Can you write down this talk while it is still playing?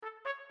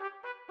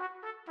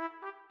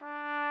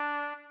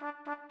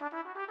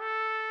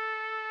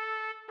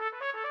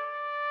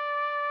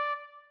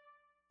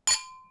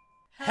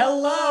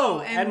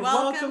Hello, and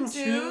welcome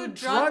to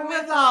Drunk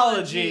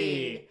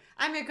Mythology.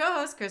 I'm your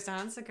co-host, Krista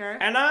Hunsaker.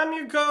 And I'm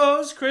your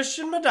co-host,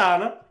 Christian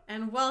Madonna.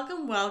 And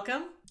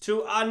welcome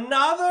to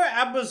another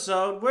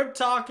episode. We're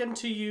talking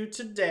to you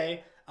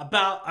today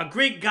about a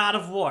Greek god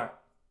of war.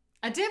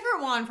 A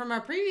different one from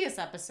our previous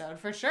episode,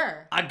 for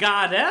sure. A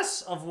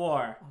goddess of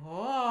war.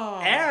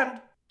 Oh.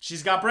 And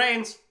she's got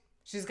brains.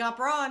 She's got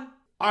brawn.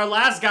 Our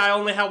last guy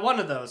only had one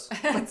of those.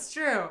 That's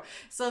true.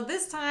 So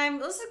this time,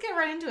 let's just get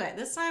right into it.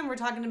 This time we're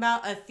talking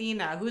about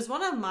Athena, who's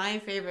one of my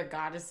favorite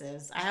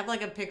goddesses. I have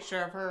like a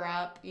picture of her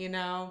up, you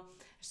know.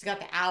 She's got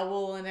the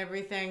owl and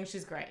everything.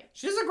 She's great.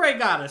 She's a great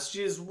goddess.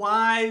 She's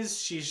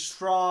wise, she's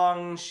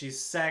strong,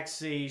 she's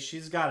sexy,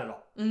 she's got it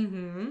all.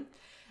 Mm-hmm.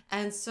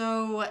 And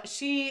so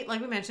she,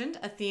 like we mentioned,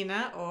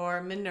 Athena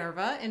or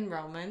Minerva in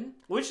Roman.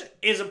 Which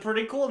is a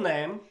pretty cool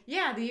name.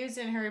 Yeah, they used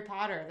it in Harry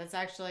Potter. That's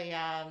actually...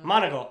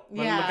 Monocle.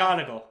 Yeah.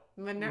 McGonagall.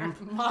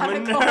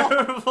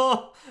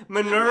 Monocle.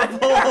 Minerva.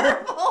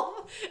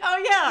 Oh, yeah.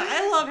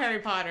 I love Harry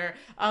Potter.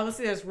 Let's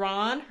see. There's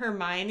Ron,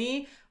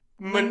 Hermione,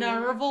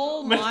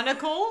 Minerval,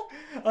 Monocle.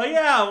 Oh,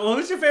 yeah. Well,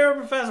 who's your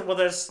favorite professor? Well,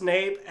 there's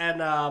Snape and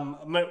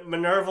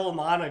Minerval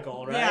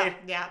Monocle, right?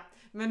 Yeah.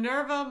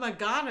 Minerva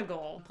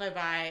McGonagall, played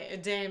by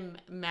Dame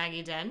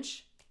Maggie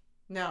Dench.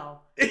 No.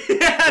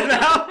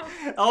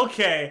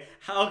 Okay.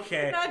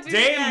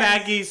 Dame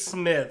Maggie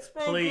Smith,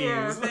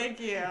 please. Thank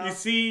you. You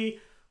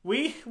see,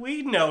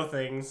 we know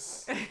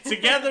things.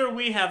 Together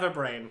we have a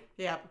brain.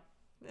 Yep.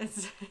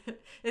 It's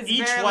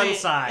each barely, one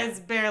side.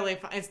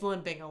 It's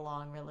limping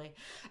along, really.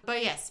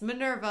 But yes,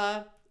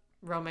 Minerva,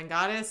 Roman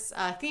goddess.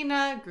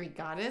 Athena, Greek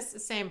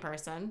goddess. Same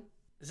person.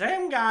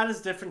 Same goddess,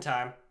 different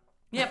time.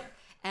 Yep.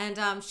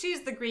 And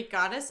she's the Greek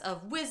goddess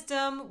of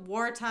wisdom,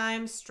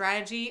 wartime,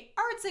 strategy,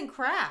 arts, and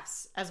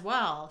crafts as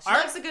well. She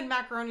likes a good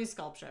macaroni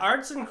sculpture.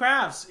 Arts and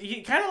crafts.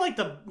 Kind of like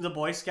the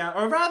Boy Scout,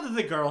 or rather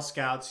the Girl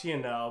Scouts, you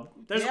know.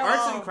 There's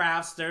arts and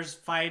crafts, there's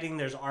fighting,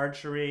 there's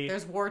archery.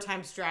 There's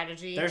wartime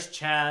strategy. There's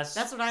chess.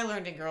 That's what I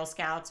learned in Girl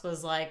Scouts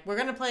was like, we're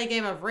going to play a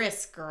game of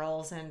Risk,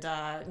 girls, and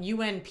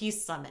UN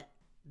Peace Summit.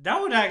 That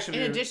would actually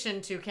in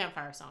addition to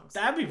campfire songs.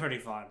 That'd be pretty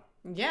fun.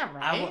 Yeah,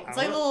 right? It's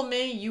like a little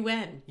mini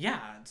UN. Yeah,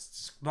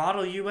 it's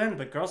model UN,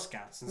 but Girl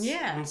Scouts.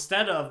 Yeah.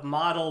 Instead of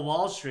model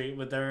Wall Street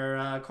with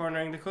their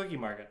cornering the cookie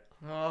market.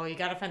 Oh, you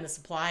gotta find the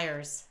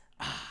suppliers.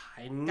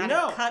 I know.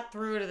 Gotta cut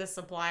through to the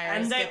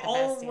suppliers. And they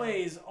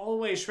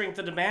always shrink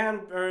the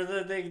demand, or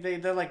they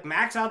like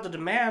max out the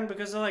demand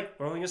because they're like,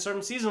 we're only gonna serve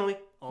them seasonally.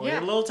 Only a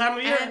little time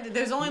of year. And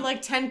there's only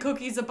like 10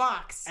 cookies a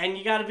box. And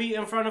you gotta be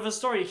in front of a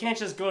store. You can't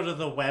just go to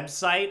the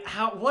website.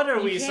 What are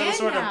we? Some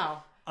sort of...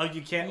 Oh,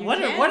 you can't.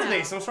 What are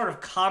they? Some sort of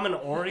common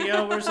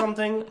Oreo or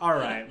something? All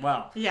right.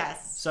 Well.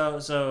 Yes. So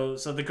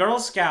the Girl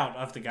Scout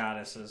of the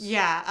goddesses.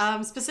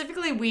 Yeah.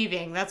 Specifically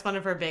weaving. That's one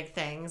of her big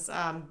things.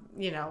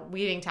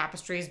 Weaving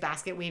tapestries,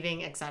 basket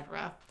weaving,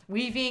 etc.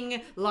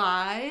 Weaving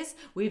lies,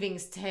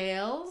 weaving's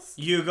tales.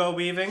 Hugo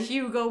weavings.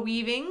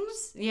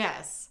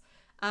 Yes.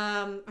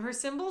 Her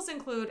symbols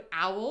include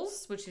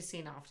owls, which she's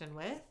seen often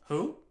with.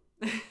 Who?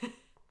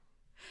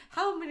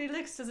 How many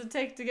licks does it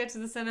take to get to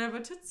the center of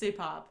a Tootsie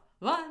Pop?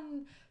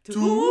 1,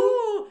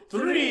 2,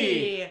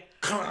 3.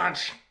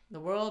 Crunch. The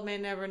world may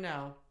never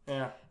know.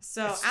 Yeah.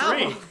 So it's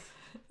 3.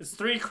 It's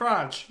 3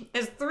 crunch.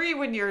 It's 3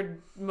 when you're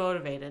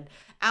motivated.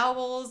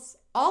 Owls,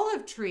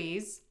 olive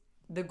trees,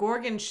 the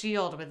Gorgon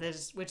shield,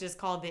 which is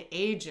called the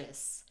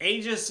Aegis.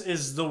 Aegis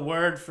is the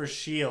word for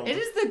shield. It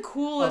is the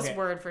coolest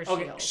word for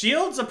shield. Okay,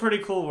 shield's a pretty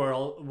cool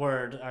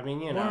word. I mean,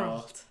 you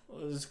know,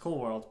 it's a cool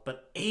world.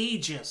 But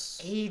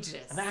Aegis.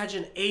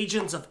 Imagine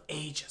Agents of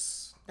Aegis.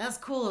 That's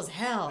cool as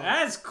hell.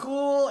 That's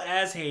cool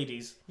as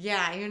Hades.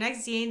 Yeah, your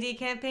next D&D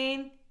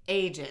campaign,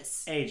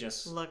 Aegis.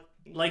 Look,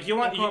 like you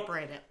want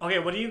incorporate it. Okay,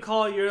 what do you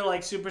call your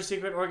like super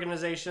secret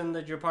organization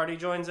that your party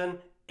joins in?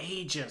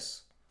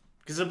 Aegis,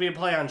 because it'll be a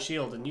play on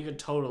shield, and you could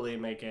totally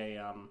make a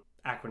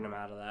acronym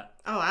out of that.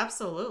 Oh,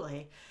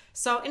 absolutely.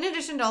 So in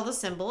addition to all the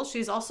symbols,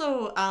 she's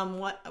also,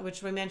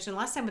 which we mentioned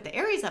last time with the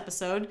Aries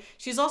episode,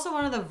 she's also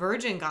one of the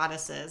virgin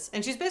goddesses.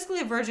 And she's basically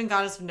a virgin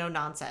goddess of no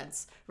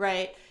nonsense,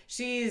 right?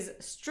 She's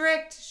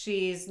strict.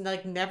 She's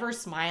like never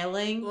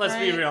smiling. Let's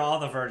be real. All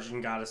the virgin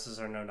goddesses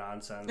are no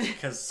nonsense.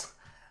 Because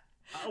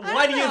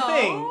why do you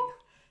think?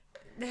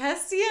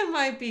 Hestia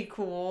might be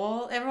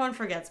cool. Everyone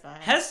forgets about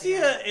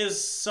Hestia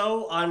is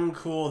so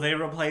uncool. They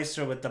replaced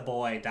her with the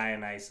boy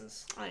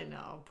Dionysus. I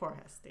know, poor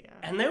Hestia.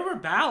 And they were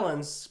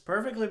balanced,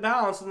 perfectly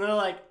balanced. And they're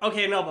like,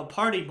 okay, no, but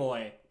party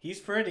boy, he's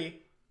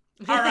pretty.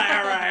 All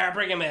right,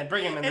 bring him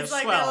in. It's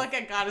like they look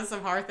at Goddess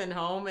of Hearth and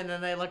Home, and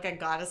then they look at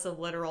Goddess of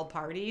Literal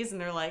Parties,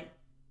 and they're like,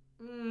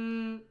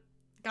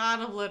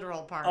 God of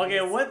Literal Parties.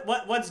 Okay,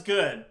 what's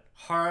good?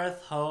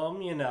 Hearth,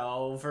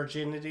 home,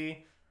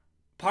 virginity.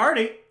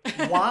 Party,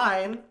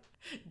 wine,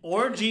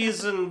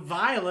 orgies and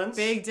violence.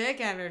 Big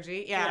dick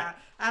energy. Yeah.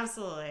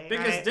 Absolutely.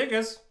 Biggest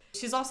dickus.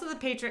 She's also the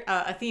patron,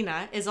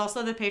 Athena is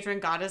also the patron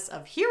goddess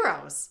of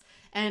heroes.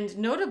 And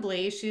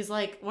notably, she's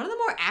like one of the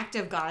more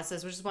active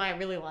goddesses, which is why I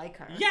really like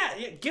her.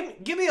 Yeah,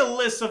 give me a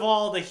list of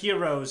all the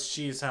heroes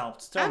she's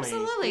helped. Tell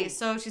Absolutely. me.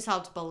 So she's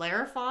helped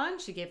Bellerophon.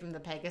 She gave him the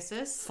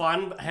Pegasus.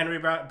 Fun, Henry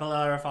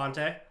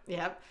Belafonte.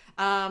 Yep.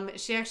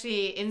 She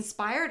actually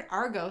inspired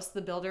Argos,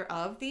 the builder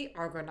of the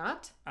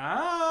Argonaut.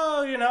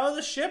 Oh,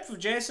 the ship of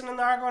Jason and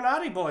the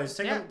Argonauty boys.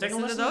 Take a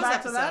listen to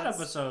back to that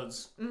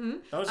episodes. Mm-hmm.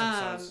 Those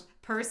episodes.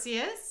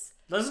 Perseus.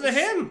 Listen to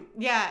him.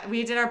 Yeah,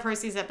 we did our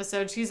Perseus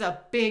episode. She's a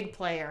big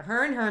player.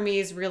 Her and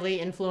Hermes really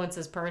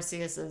influences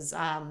Perseus's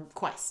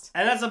quest.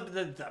 And that's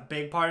a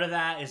big part of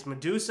that is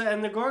Medusa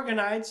and the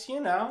Gorgonites,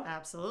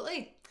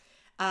 Absolutely.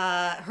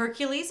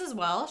 Hercules as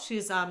well.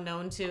 She's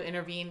known to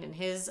intervene in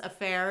his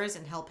affairs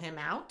and help him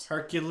out.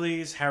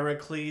 Hercules,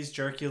 Heracles,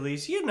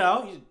 Jercules,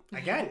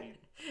 again.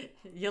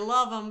 You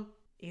love him.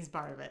 He's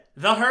part of it.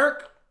 The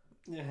Herc.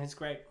 Yeah, it's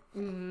great.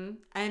 Mm-hmm.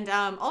 And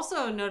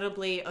also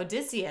notably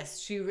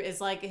Odysseus. She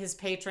is like his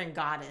patron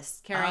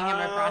goddess, carrying him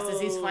across as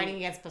he's fighting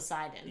against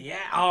Poseidon. Yeah.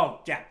 Oh,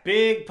 yeah.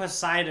 Big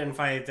Poseidon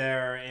fight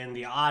there in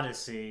the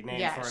Odyssey,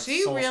 named for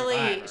she Soul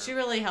really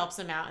Survivor. Helps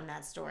him out in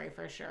that story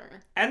for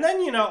sure. And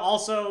then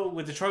also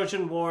with the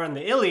Trojan War and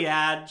the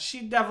Iliad,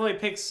 she definitely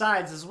picks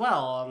sides as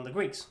well on the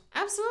Greeks.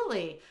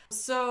 Absolutely.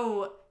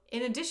 So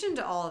in addition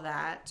to all of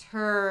that,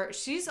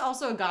 she's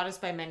also a goddess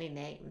by many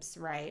names,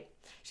 right?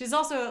 She's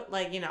also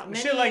many...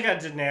 She like a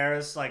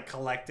Daenerys,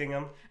 collecting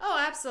them. Oh,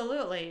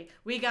 absolutely.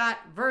 We got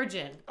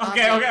Virgin.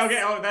 Okay.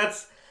 Oh,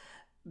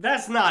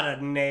 that's not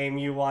a name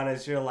you want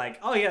as you're like,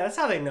 oh yeah, that's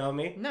how they know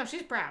me. No,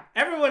 she's proud.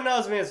 Everyone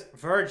knows me as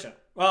Virgin.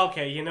 Well,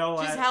 okay, you know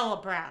what? She's hella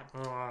proud.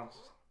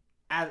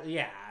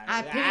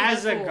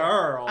 As a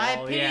girl.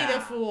 I pity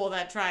the fool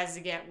that tries to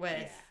get with...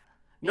 Yeah.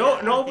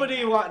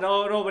 Nobody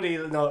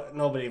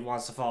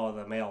wants to follow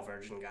the male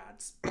virgin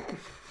gods.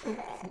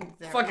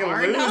 Fucking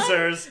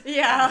losers. None?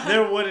 Yeah.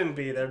 There wouldn't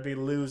be. There'd be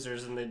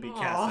losers and they'd be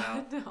cast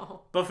out.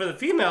 No. But for the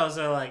females,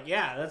 they're like,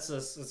 yeah, it's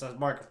a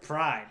mark of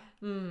pride.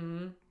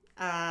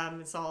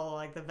 Mm-hmm. It's all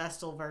like the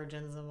Vestal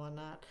virgins and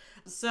whatnot.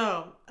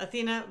 So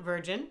Athena,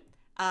 virgin.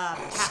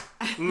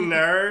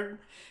 Nerd.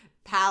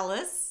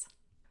 Pallas.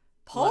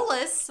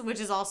 Polis, which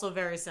is also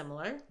very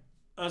similar.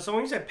 So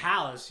when you say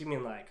palace, you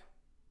mean like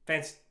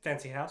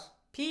fancy house?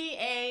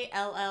 Pallas.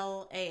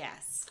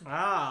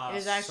 Ah, it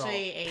is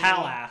actually a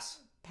palace.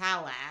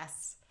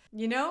 Pallas.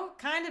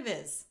 Kind of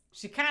is.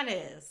 She kind of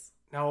is.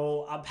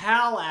 No, a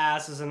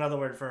palace is another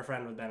word for a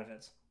friend with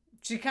benefits.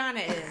 She kind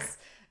of is.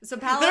 So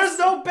Pallas. There's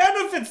no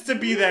benefits to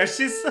be there.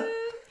 She's.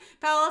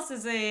 Pallas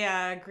is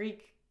a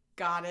Greek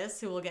goddess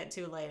who we'll get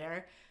to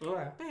later.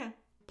 Yeah.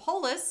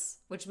 Polis,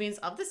 which means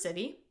of the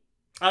city.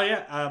 Oh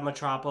yeah,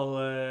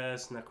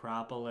 metropolis,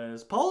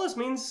 necropolis. Polis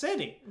means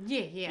city.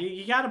 Yeah.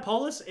 You got a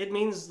polis, it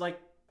means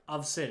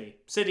of city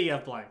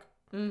of blank.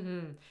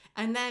 Mm-hmm.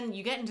 And then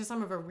you get into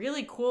some of her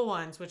really cool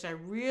ones, which I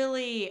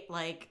really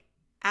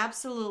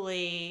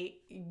absolutely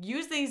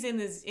use these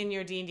in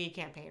your D&D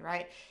campaign,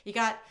 right? You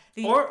got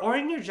the or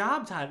in your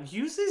job title.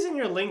 Use these in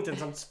your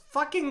LinkedIn. I'm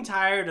fucking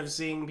tired of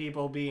seeing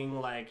people being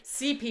like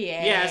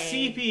CPA. Yeah,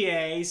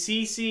 CPA,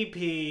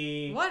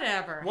 CCP.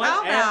 Whatever.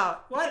 How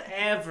about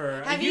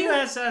whatever? A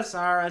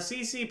USSR, a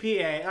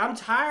CCPA. I'm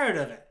tired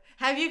of it.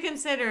 Have you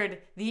considered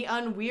the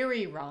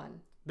Unweary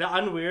Run? The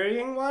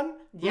unwearying one?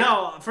 Yeah.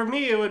 No, for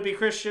me it would be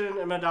Christian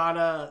and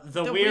Madonna,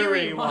 the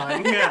weary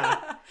one.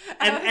 Yeah.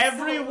 And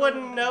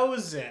everyone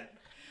knows it.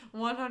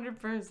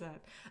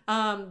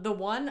 100%. The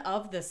one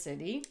of the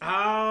city.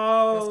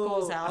 Oh. That's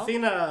cool as hell.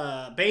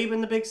 Athena, babe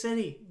in the big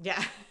city.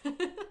 Yeah.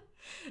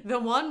 The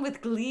one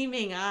with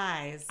gleaming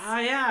eyes. Oh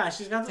yeah,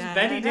 she's got those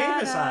Betty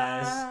Davis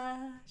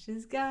eyes.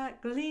 She's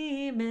got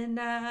gleaming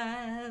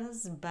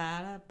eyes.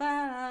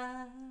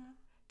 Ba-da-ba.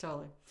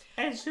 Totally.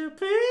 And she'll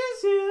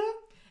please you.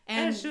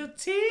 And she'll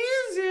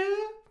tease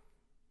you.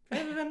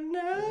 Everyone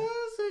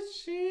knows that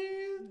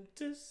she'll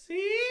deceive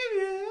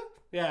you.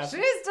 Yeah. She's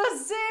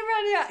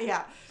deceiving you.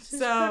 Yeah. She's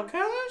so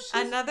precocious.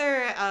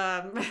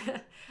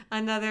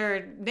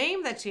 another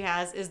name that she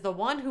has is the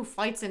one who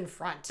fights in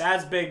front.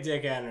 That's big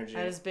dick energy.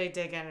 That is big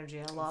dick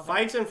energy. I love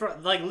Fights in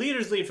front.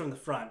 Leaders lead from the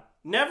front.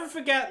 Never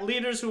forget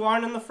leaders who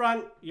aren't in the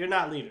front. You're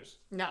not leaders.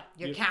 No,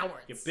 you're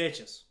cowards. You're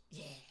bitches.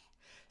 Yeah.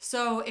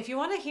 So if you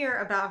want to hear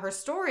about her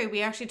story,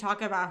 we actually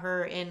talk about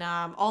her in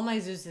All My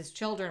Zeus's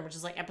Children, which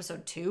is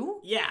episode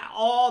 2. Yeah,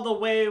 all the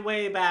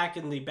way back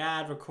in the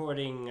bad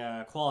recording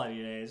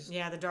quality days.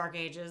 Yeah, the dark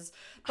ages.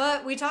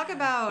 But we talk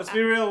about... Let's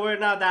be real, we're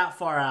not that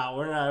far out.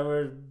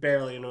 We're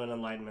barely into an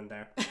enlightenment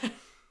there.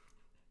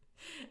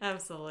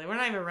 Absolutely. We're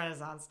not even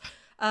Renaissance.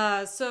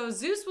 So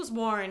Zeus was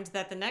warned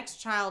that the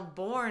next child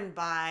born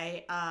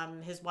by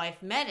his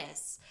wife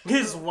Metis...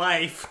 His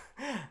wife...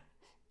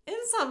 In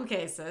some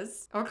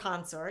cases, or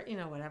consort,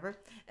 whatever.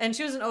 And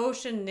she was an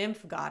ocean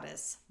nymph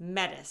goddess,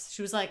 Metis.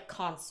 She was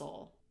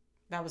consul.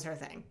 That was her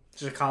thing.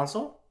 She's a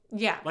consul?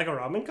 Yeah. Like a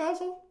Roman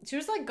consul? She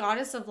was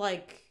goddess of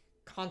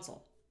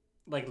consul.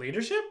 Like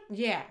leadership?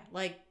 Yeah,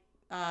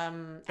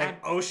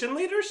 ocean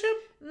leadership?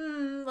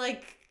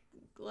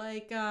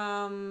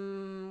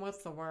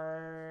 What's the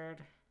word?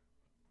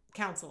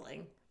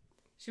 Counseling.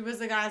 She was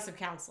the goddess of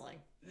counseling.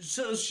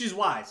 So she's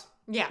wise.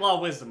 Yeah. A lot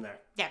of wisdom there.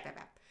 Yeah.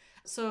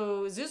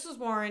 So Zeus was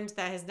warned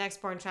that his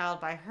next born child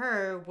by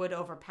her would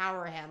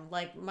overpower him,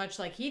 much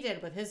like he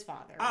did with his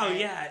father. Oh, right?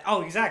 Yeah.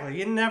 Oh, exactly.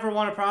 You never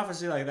want a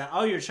prophecy like that.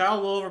 Oh, your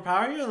child will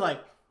overpower you? Like,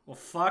 well,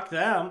 fuck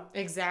them.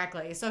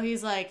 Exactly. So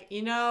he's like,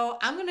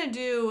 I'm going to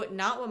do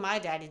not what my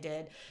daddy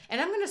did, and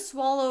I'm going to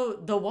swallow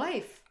the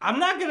wife. I'm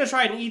not going to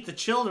try and eat the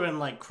children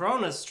like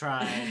Cronus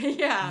tried.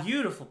 Yeah.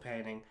 Beautiful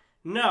painting.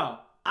 No,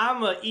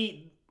 I'm going to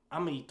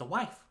eat the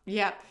wife.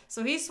 Yep.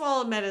 So he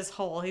swallowed Metas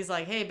whole. He's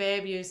like, hey,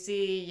 babe, you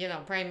see,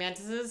 praying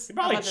mantises? He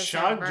probably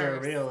chugged her,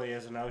 really,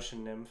 as an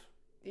ocean nymph.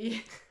 Yeah.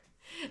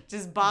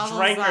 Just bottles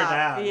Drank her up.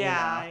 down.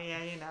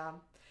 Yeah.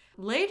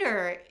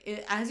 Later,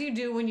 as you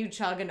do when you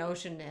chug an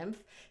ocean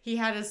nymph, he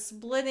had a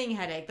splitting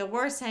headache, the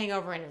worst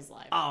hangover in his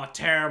life. Oh,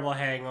 terrible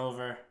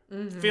hangover.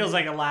 Mm-hmm. Feels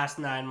like it lasts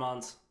 9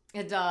 months.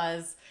 It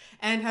does.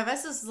 And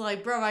Hephaestus was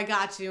like, bro, I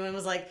got you. And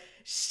was like,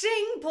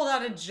 shing, pulled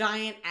out a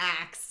giant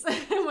axe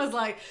and was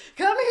like,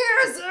 come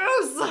here,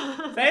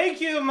 Zeus.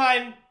 Thank you,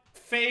 my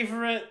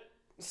favorite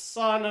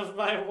son of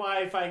my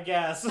wife, I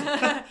guess.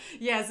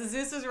 Yeah, so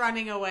Zeus was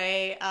running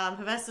away.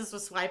 Hephaestus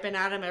was swiping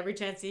at him every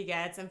chance he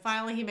gets. And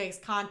finally he makes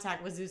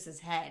contact with Zeus's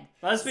head.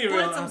 Let's be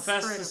real.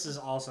 Hephaestus is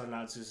also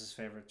not Zeus's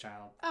favorite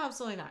child. Oh,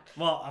 absolutely not.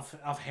 Well,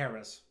 of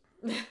Hera's.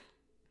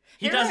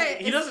 He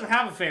doesn't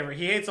have a favorite.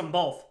 He hates them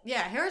both.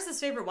 Yeah, Hera's his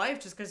favorite wife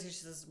just because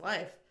she's his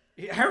wife.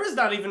 Hera's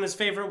not even his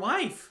favorite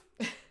wife.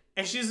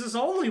 And she's his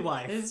only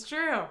wife. It's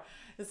true.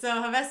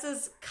 So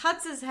Hephaestus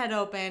cuts his head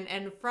open,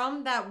 and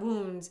from that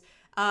wound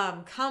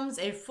comes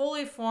a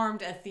fully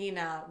formed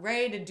Athena,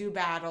 ready to do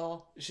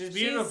battle. She's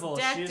beautiful.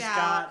 She's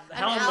got a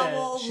helmet. An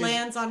owl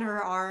lands on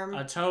her arm.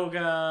 A toga.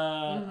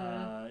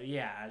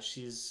 Mm-hmm.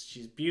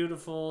 She's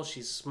beautiful.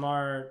 She's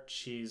smart.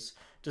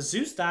 Does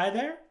Zeus die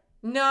there?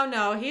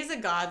 No, he's a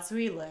god, so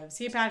he lives.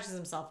 He patches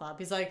himself up.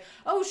 He's like,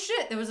 oh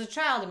shit, there was a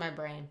child in my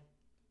brain.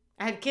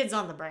 I had kids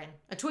on the brain.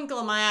 A twinkle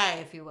in my eye,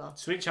 if you will.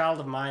 Sweet child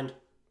of mind.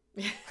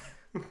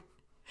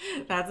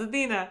 That's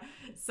Athena.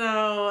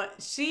 So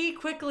she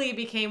quickly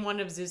became one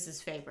of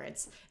Zeus's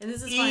favorites. And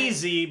this is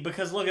easy funny.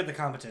 Because look at the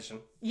competition.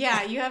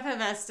 Yeah, you have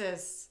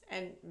Hephaestus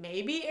and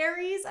maybe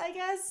Ares, I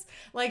guess.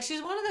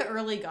 She's one of the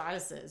early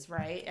goddesses,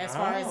 right? As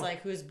far as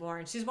who's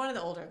born. She's one of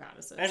the older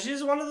goddesses. And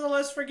she's one of the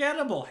less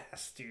forgettable,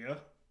 Hestia.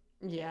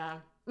 Yeah.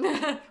 We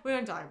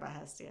don't talk about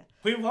Hestia.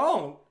 We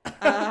won't.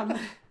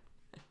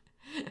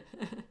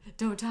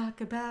 Don't talk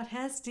about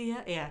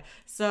Hestia. Yeah.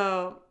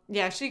 So,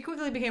 yeah, she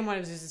quickly became one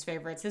of Zeus's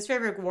favorites. His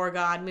favorite war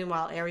god.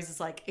 Meanwhile, Ares is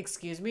like,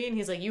 excuse me? And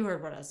he's like, you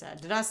heard what I said.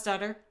 Did I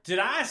stutter? Did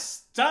I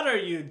stutter,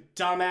 you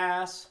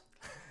dumbass?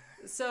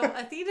 So,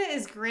 Athena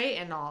is great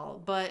and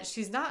all, but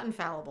she's not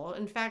infallible.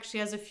 In fact, she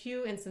has a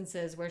few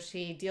instances where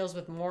she deals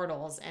with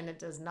mortals, and it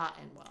does not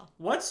end well.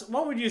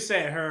 What would you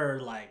say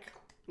her,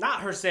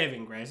 not her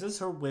saving graces,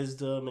 her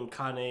wisdom and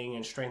cunning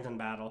and strength in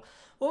battle.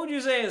 What would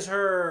you say is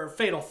her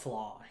fatal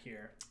flaw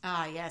here?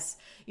 Ah, yes.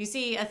 You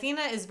see,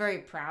 Athena is very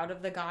proud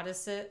of the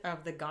gods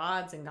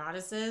and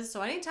goddesses.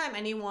 So anytime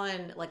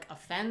anyone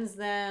offends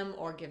them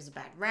or gives a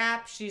bad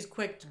rap, she's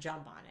quick to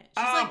jump on it.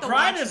 She's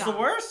pride is the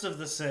worst of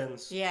the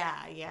sins.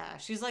 Yeah.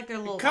 She's like their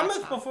little. It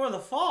cometh before the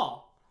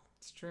fall.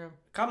 It's true.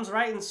 It comes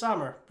right in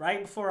summer,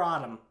 right before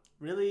autumn.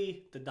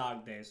 Really, the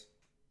dog days.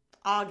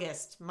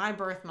 August, my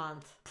birth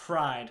month.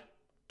 Pride.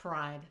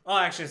 Oh,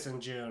 actually, it's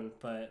in June,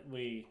 but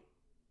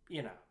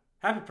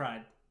happy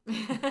Pride.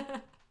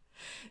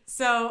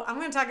 So I'm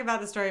going to talk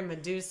about the story of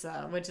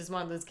Medusa, which is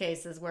one of those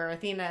cases where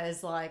Athena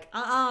is like,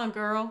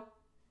 girl.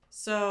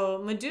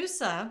 So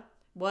Medusa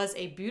was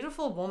a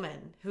beautiful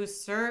woman who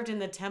served in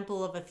the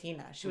temple of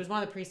Athena. She was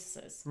one of the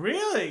priestesses.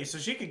 Really? So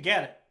she could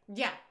get it?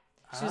 Yeah.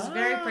 She was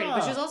very pretty,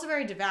 but she was also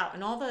very devout.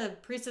 And all the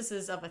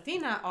priestesses of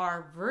Athena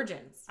are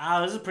virgins.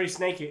 Oh, this is pretty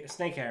snake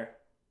hair.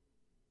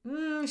 She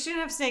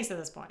didn't have snakes at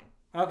this point.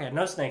 Okay,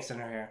 no snakes in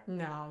her hair.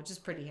 No,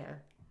 just pretty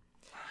hair.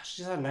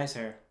 She's got nice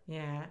hair.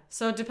 Yeah.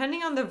 So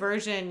depending on the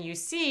version you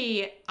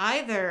see,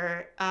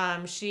 either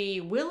she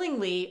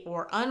willingly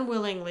or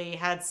unwillingly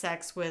had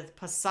sex with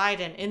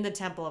Poseidon in the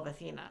temple of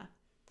Athena.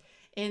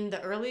 In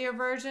the earlier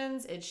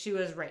versions, she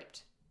was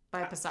raped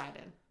by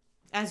Poseidon,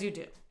 as you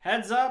do.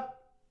 Heads up.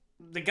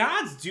 The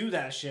gods do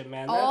that shit,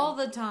 man. All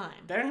the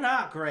time. They're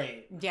not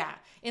great. Yeah.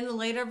 In the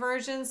later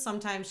versions,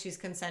 sometimes she's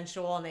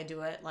consensual and they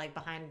do it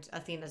behind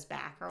Athena's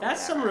back or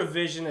That's whatever. some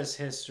revisionist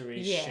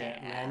history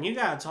shit, man. You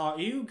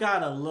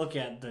gotta look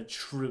at the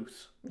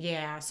truth.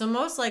 Yeah. So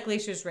most likely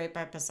she was raped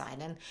by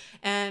Poseidon.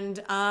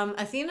 And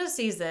Athena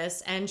sees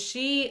this and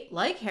she,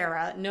 like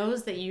Hera,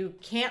 knows that you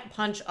can't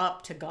punch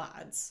up to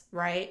gods,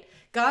 right?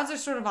 Gods are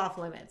sort of off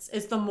limits.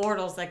 It's the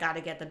mortals that gotta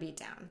get the beat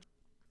down.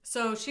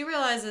 So she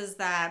realizes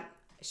that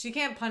she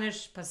can't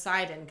punish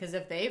Poseidon because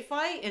if they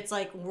fight, it's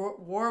like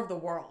War of the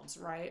Worlds,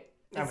 right?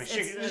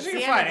 She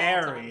can fight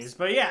Ares,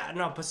 but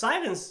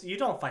Poseidon's, you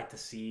don't fight the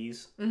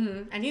seas.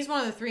 Mm-hmm. And he's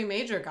one of the three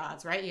major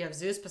gods, right? You have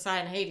Zeus,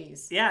 Poseidon,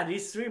 Hades. Yeah,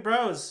 these three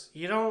bros,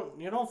 you don't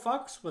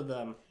fucks with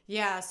them.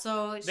 Yeah,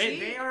 so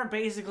they are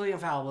basically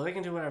infallible. They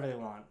can do whatever they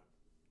want,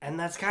 and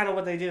that's kind of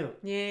what they do.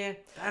 Yeah,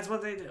 that's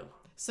what they do.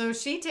 So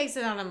she takes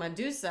it out on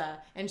Medusa,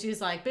 and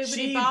she's like,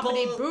 bibbidi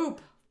boppity boop.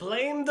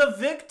 Blame the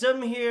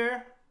victim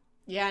here.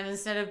 Yeah, and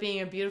instead of being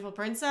a beautiful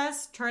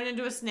princess, turn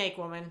into a snake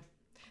woman.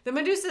 The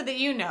Medusa that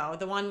you know,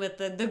 the one with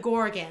the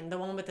Gorgon, the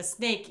one with the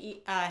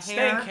snake hair.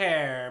 Snake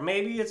hair.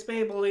 Maybe it's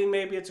Maybelline,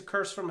 maybe it's a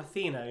curse from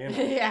Athena, you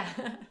know? Yeah.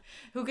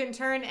 Who can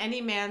turn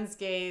any man's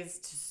gaze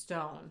to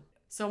stone.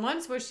 So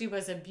once where she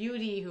was a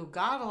beauty who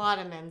got a lot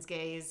of men's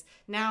gaze,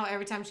 now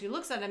every time she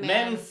looks at a man...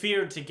 Men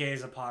feared to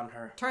gaze upon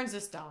her. Turns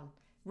to stone.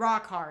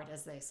 Rock hard,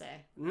 as they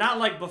say. Not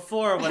like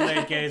before when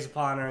they'd gaze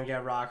upon her and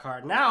get rock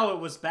hard. Now it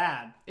was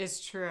bad. It's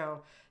true.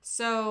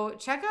 So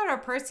check out our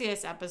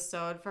Perseus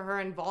episode for her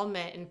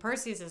involvement in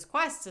Perseus'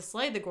 quest to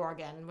slay the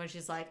Gorgon, when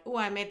she's like, "Oh,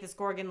 I made this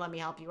Gorgon, let me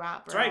help you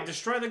out, bro." That's right,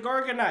 destroy the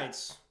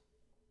Gorgonites.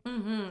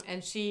 Mm-hmm.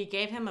 And she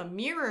gave him a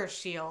mirror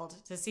shield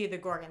to see the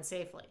Gorgon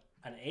safely.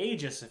 An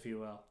Aegis, if you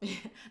will.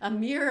 A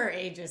mirror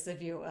Aegis,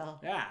 if you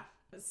will. Yeah.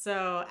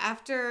 So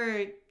after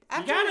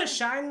you gotta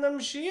shine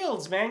them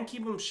shields, man.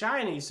 Keep them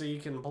shiny so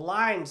you can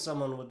blind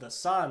someone with the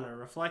sun or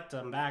reflect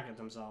them back at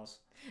themselves.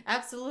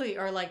 Absolutely.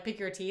 Or like pick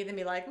your teeth and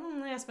be like,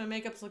 yes, my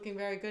makeup's looking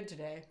very good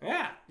today.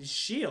 Yeah,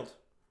 shield.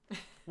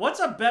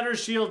 What's a better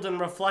shield than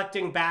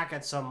reflecting back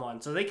at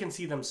someone so they can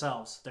see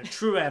themselves, their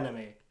true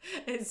enemy?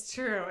 It's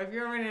true. If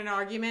you're in an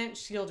argument,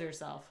 shield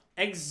yourself.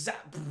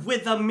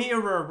 With a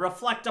mirror,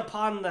 reflect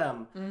upon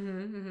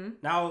them.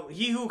 Now,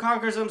 he who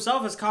conquers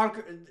himself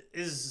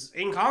is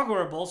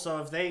inconquerable, so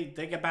if they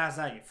get past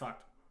that, you're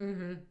fucked.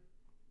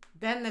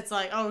 Then it's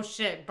like, oh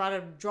shit,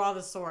 gotta draw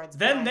the swords.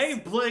 Then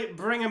guys. they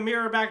bring a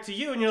mirror back to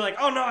you, and you're like,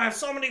 oh no, I have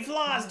so many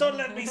flaws, don't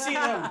let me see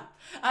them.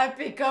 I've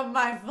become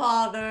my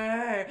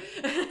father.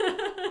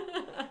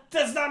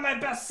 That's not my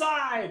best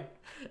side.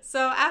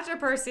 So after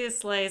Perseus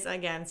slays,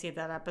 again, see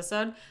that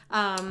episode.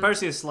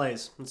 Perseus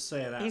slays, let's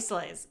say that. He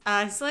slays.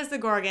 He slays the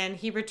Gorgon.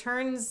 He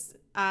returns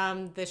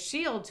the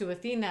shield to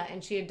Athena,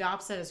 and she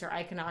adopts it as her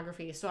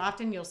iconography. So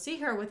often you'll see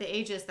her with the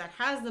Aegis that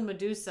has the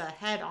Medusa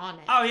head on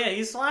it. Oh yeah,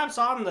 he slaps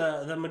on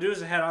the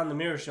Medusa head on the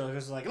mirror shield.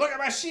 He's like, look at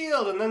my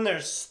shield, and then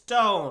there's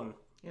stone.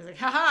 He's like,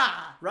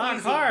 haha, rock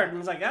easy. hard. And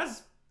he's like,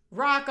 that's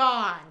rock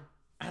on.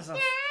 That's a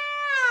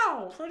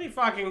pretty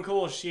fucking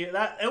cool shield.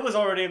 It was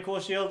already a cool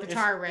shield.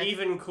 Guitar riff.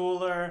 Even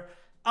cooler.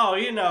 Oh,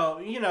 you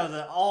know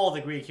all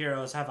the Greek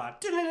heroes have a.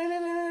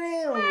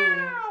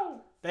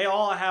 They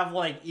all have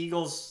like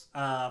eagles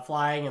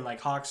flying and like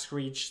hawks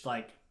screech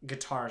like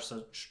guitars,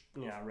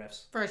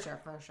 riffs. For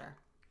sure.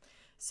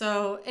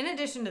 So in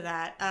addition to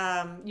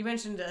that, you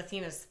mentioned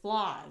Athena's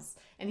flaws,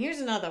 and here's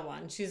another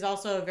one. She's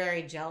also a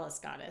very jealous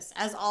goddess,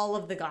 as all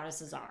of the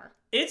goddesses are.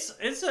 It's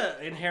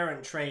an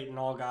inherent trait in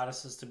all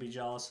goddesses to be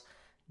jealous.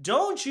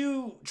 Don't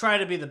you try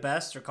to be the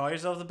best or call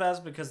yourself the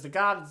best, because the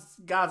gods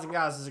and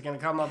goddesses are going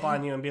to come up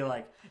on you and be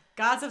like...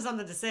 Gods have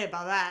something to say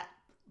about that.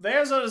 They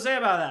have something to say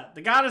about that.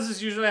 The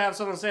goddesses usually have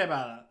something to say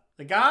about that.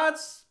 The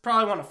gods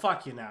probably want to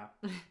fuck you now.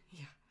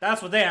 Yeah.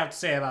 That's what they have to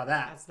say about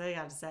that. That's what they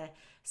got to say.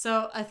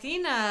 So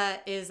Athena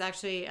is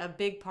actually a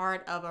big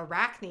part of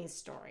Arachne's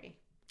story.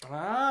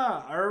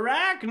 Ah,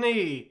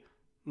 Arachne.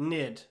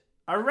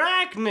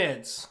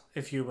 Arachnids,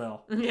 if you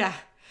will. Yeah.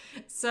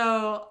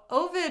 So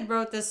Ovid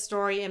wrote this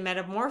story in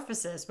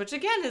Metamorphosis, which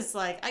again is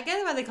like, I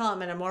get why they call it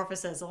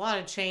Metamorphosis. A lot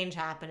of change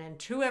happening.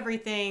 To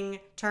everything,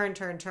 turn.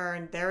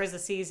 There is a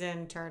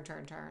season, turn.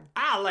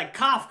 Ah, like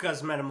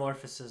Kafka's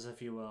Metamorphosis,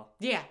 if you will.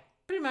 Yeah,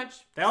 pretty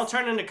much. They all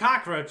turn into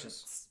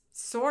cockroaches.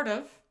 Sort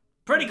of.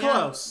 Pretty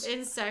close.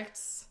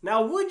 Insects.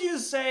 Now, would you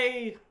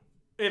say,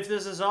 if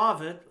this is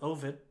Ovid?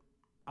 Would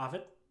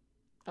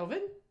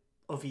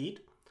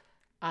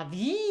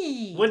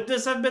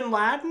this have been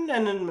Latin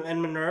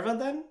and Minerva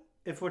then?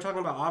 If we're talking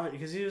about Ovid,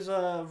 because he was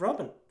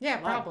Roman. Yeah,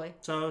 Latin. probably.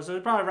 So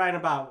we're probably writing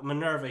about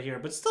Minerva here,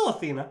 but still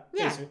Athena.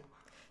 Yeah. Basically.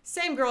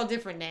 Same girl,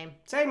 different name.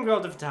 Same girl,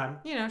 different time.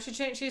 You know,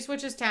 she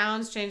switches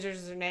towns,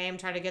 changes her name,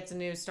 try to get a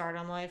new start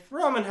on life.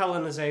 Roman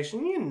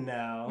Hellenization, you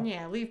know.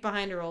 Yeah, leave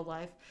behind her old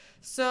life.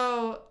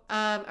 So,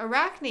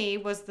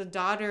 Arachne was the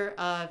daughter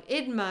of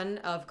Idmon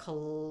of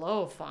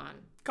Colophon.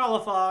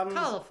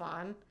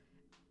 Colophon.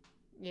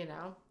 You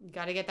know, you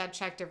got to get that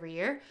checked every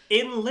year.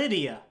 In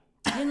Lydia.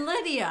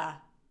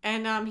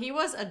 And he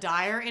was a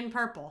dyer in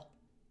purple.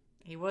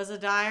 He was a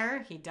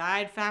dyer. He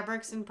dyed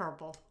fabrics in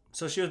purple.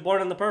 So she was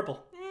born in the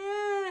purple.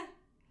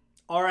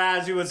 Or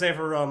as you would say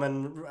for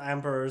Roman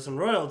emperors and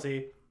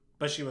royalty,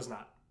 but she was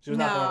not. She was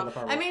not born in the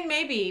purple. I mean,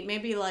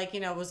 maybe like,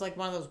 it was like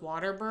one of those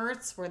water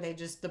births where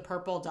the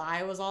purple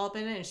dye was all up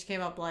in it, and she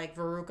came up like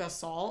Veruca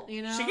Salt,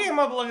 you know? She came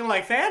up looking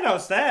like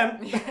Thanos then.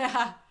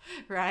 Yeah,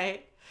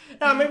 right.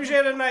 No, maybe she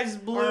had a nice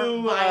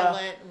blue... Or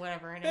violet,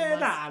 whatever her name was.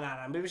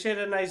 Nah. Maybe she had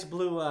a nice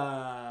blue,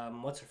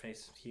 what's her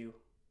face? Hue.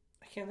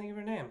 I can't think of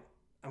her name.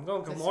 I'm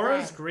going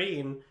Gamora's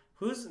green.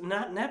 Who's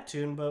not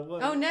Neptune, but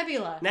what? Oh,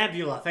 Nebula.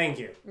 Nebula, thank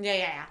you.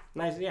 Yeah.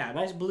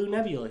 Nice blue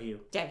nebula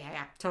hue.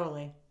 Yeah,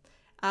 totally.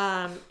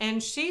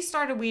 And she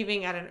started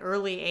weaving at an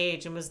early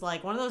age and was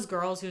like one of those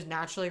girls who's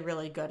naturally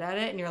really good at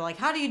it. And you're like,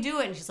 how do you do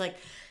it? And she's like,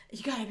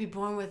 you gotta be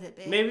born with it,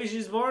 babe. Maybe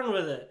she's born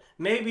with it.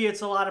 Maybe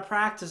it's a lot of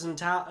practice and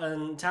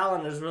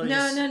talent is really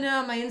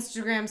No. My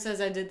Instagram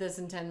says I did this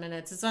in 10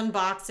 minutes. It's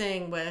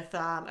unboxing with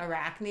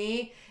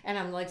Arachne, and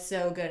I'm like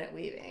so good at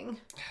weaving.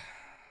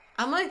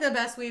 I'm like the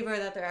best weaver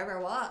that there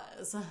ever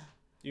was.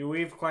 You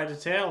weave quite a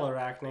tale,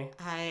 Arachne.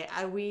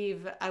 I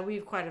weave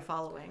quite a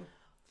following.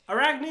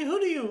 Arachne,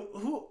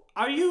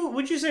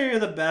 would you say you're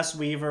the best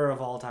weaver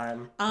of all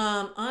time?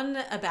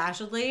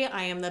 Unabashedly,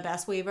 I am the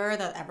best weaver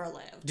that ever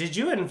lived. Did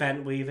you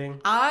invent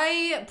weaving?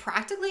 I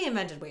practically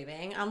invented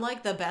weaving. I'm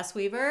like the best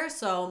weaver,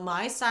 so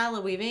my style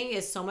of weaving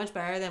is so much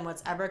better than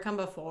what's ever come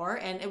before,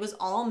 and it was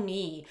all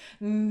me.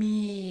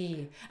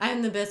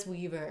 I'm the best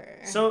weaver.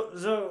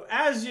 So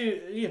as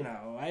you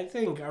know, I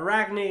think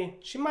Arachne,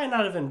 she might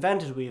not have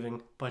invented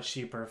weaving, but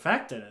she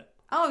perfected it.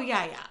 Oh,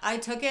 yeah. I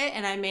took it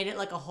and I made it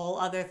like a whole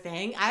other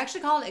thing. I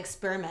actually call it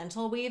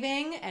experimental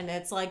weaving, and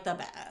it's like the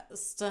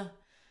best.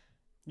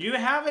 You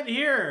have it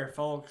here,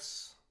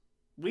 folks.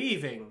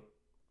 Weaving.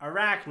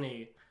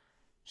 Arachne.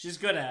 She's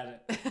good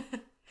at it.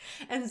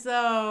 And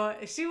so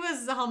she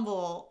was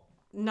humble.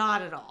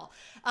 Not at all.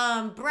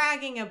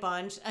 Bragging a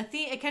bunch.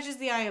 It catches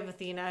the eye of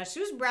Athena. She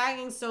was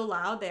bragging so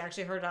loud they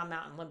actually heard it on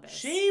Mount Olympus.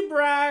 She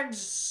bragged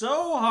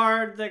so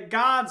hard that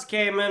gods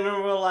came in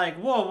and were like,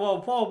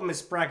 whoa,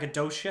 Miss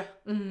Braggadocia.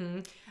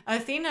 Mm-hmm.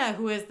 Athena,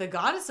 who is the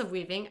goddess of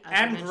weaving,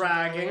 and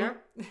bragging,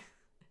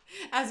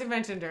 as we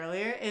mentioned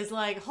earlier, is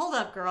like, hold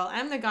up, girl,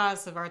 I'm the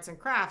goddess of arts and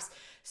crafts.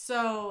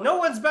 So no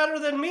one's better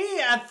than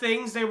me at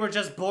things they were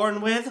just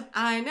born with.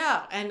 I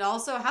know. And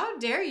also, how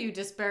dare you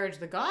disparage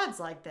the gods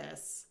like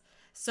this?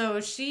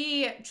 So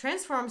she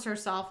transforms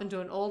herself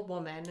into an old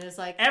woman and is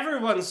like...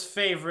 everyone's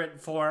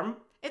favorite form.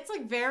 It's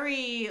like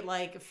very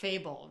like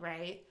fable,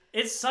 right?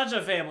 It's such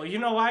a fable. You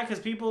know why? Because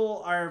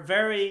people are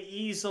very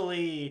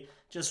easily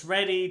just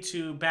ready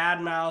to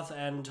badmouth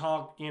and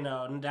talk,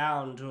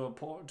 down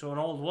to an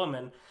old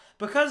woman.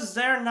 Because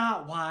they're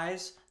not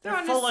wise.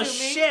 They're full of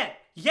shit.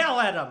 Yell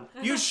at them.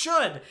 You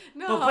should.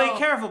 No. But be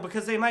careful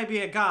because they might be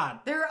a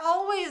god. They're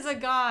always a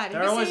god.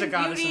 They're always a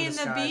goddess Beauty in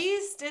disguise. and the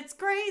Beast? It's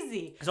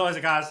crazy. There's always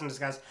a goddess in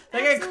disguise.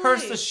 They can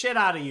curse the shit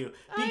out of you.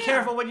 Be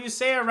careful what you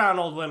say around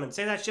old women.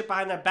 Say that shit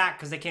behind their back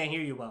because they can't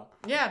hear you well.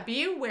 Yeah,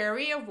 be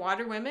wary of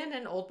water women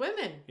and old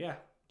women. Yeah.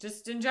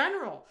 Just in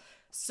general.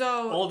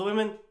 So old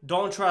women,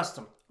 don't trust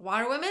them.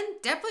 Water women,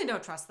 definitely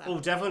don't trust them. Oh,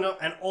 definitely don't.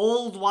 And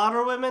old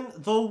water women,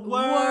 the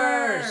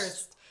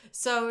worst.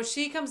 So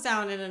she comes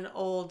down in an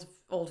old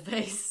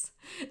face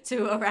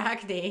to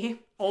Arachne.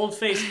 Old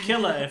face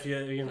killer, if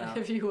you know.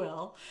 If you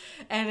will.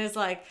 And is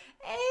like,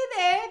 hey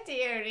there,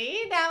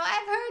 dearie. Now,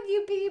 I've heard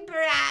you be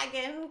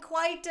bragging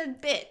quite a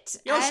bit.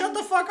 Yo, shut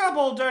the fuck up,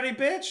 old dirty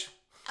bitch.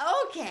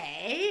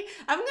 Okay.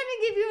 I'm going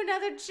to give you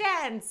another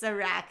chance,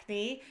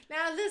 Arachne.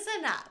 Now,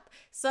 listen up.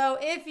 So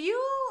if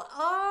you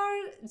are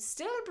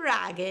still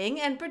bragging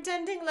and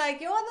pretending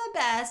like you're the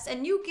best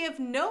and you give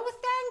no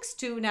thanks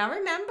to, now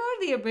remember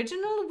the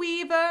original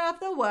weaver of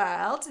the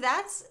world,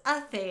 that's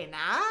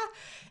Athena.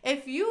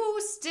 If you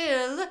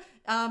still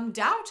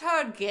doubt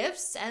her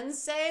gifts and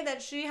say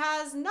that she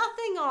has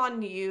nothing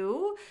on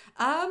you,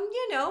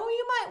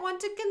 you might want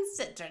to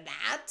consider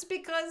that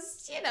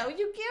because,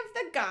 you give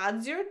the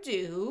gods your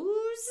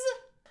dues.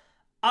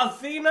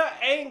 Athena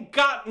ain't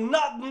got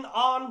nothing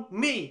on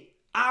me.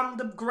 I'm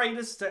the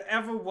greatest there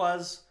ever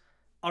was,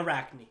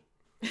 Arachne.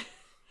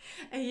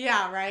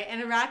 Yeah, right.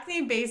 And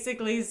Arachne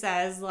basically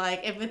says,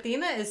 like, if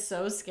Athena is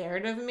so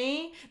scared of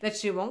me that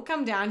she won't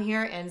come down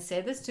here and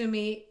say this to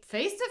me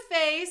face to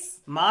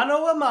face.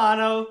 Mano a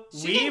mano,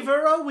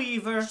 weaver a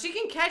weaver. She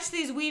can catch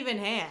these weaving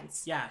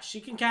hands. Yeah,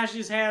 she can catch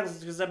these hands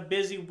because they're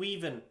busy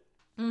weaving.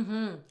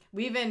 Mm-hmm.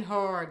 Weaving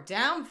her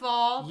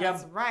downfall.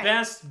 That's right.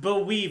 Best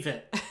beweave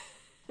it.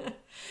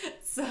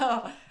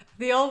 So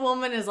the old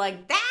woman is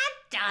like, that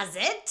does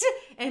it,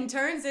 and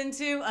turns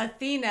into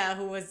Athena,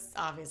 who was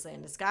obviously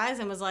in disguise,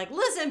 and was like,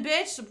 listen,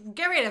 bitch,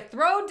 get ready to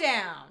throw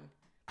down.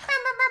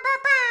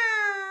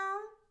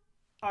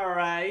 All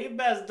right, you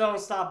best don't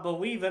stop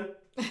beweaving.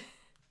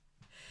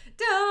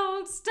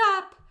 Don't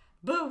stop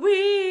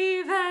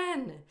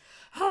beweaving.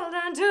 Hold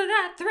on to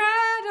that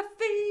thread of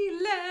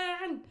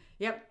feeling.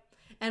 Yep.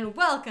 And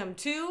welcome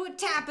to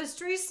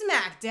Tapestry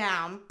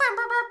Smackdown.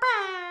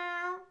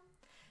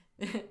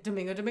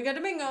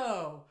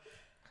 Domingo.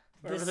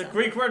 The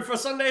Greek word for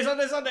Sunday.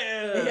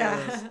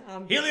 Yeah.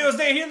 Helios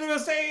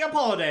Day,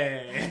 Apollo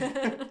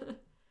Day.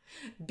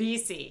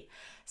 BC.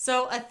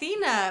 So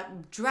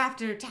Athena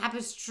drafted her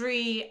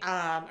tapestry.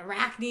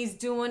 Arachne's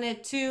doing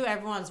it too.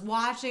 Everyone's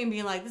watching,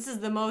 being like, this is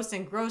the most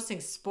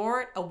engrossing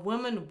sport. A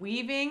woman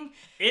weaving.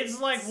 It's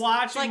like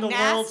watching the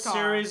World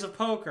Series of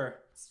Poker.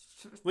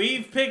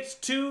 We've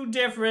picked two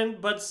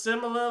different but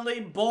similarly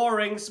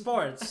boring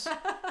sports.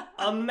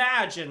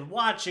 Imagine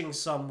watching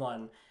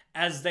someone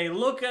as they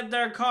look at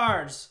their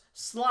cards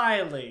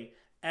slyly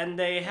and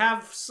they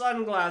have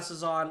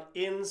sunglasses on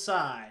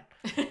inside.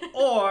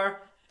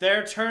 Or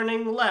they're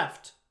turning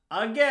left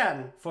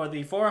again for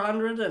the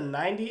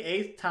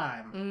 498th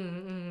time.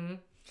 Mm-hmm.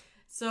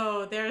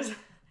 So there's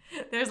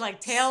like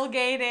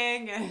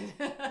tailgating and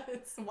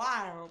it's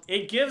wild.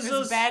 It gives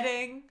there's us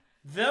betting.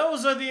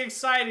 Those are the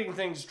exciting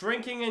things,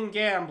 drinking and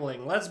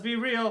gambling. Let's be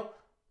real.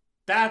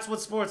 That's what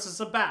sports is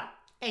about.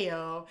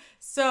 Ayo.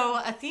 So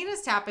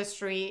Athena's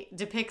tapestry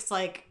depicts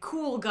like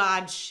cool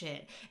god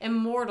shit.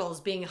 Immortals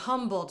being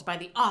humbled by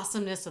the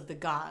awesomeness of the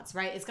gods,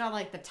 right? It's got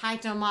like the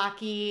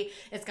Taitomaki.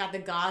 It's got the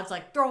gods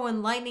like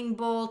throwing lightning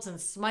bolts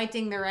and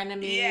smiting their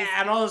enemies. Yeah,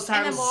 and all those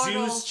times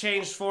Zeus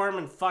changed form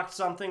and fucked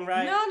something,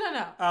 right?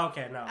 No. Oh,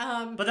 okay,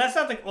 no. But that's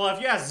not the... Well,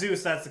 if you ask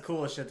Zeus, that's the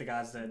coolest shit the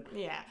gods did.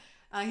 Yeah.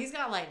 He's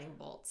got lightning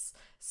bolts.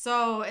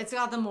 So it's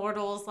got the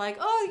mortals like,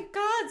 oh, you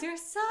gods, you're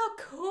so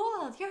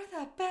cool. You're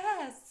the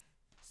best.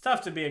 It's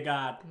tough to be a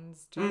god.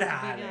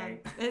 Nah, it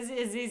ain't.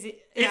 It's easy.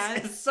 Yeah,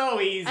 it's so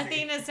easy.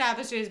 Athena's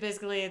tapestry is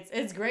basically,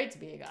 it's great to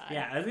be a god.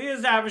 Yeah,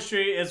 Athena's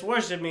tapestry is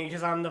worship me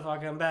because I'm the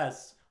fucking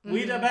best. Mm-hmm.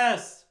 We the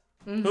best.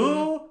 Mm-hmm.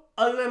 Who?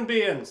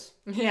 Olympians.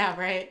 Yeah,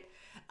 right.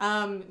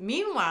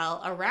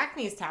 Meanwhile,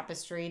 Arachne's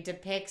tapestry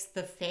depicts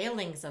the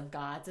failings of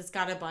gods. It's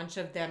got a bunch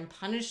of them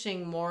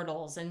punishing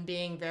mortals and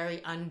being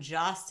very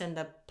unjust in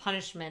the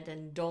punishment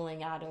and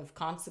doling out of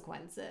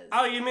consequences.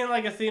 Oh, you mean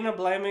like Athena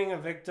blaming a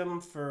victim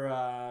for,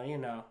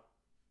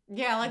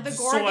 Yeah, like the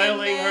Gorgon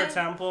soiling her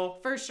temple.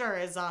 For sure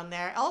is on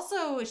there.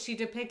 Also, she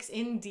depicts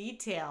in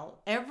detail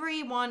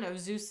every one of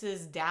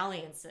Zeus's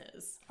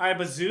dalliances. All right,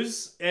 but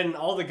Zeus and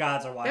all the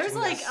gods are watching There's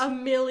like this. a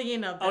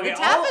million of them. Okay, the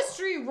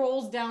tapestry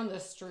rolls down the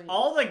street.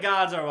 All the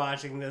gods are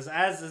watching this,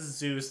 as is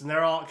Zeus, and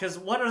they're all... Because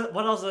what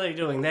else are they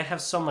doing? They have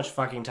so much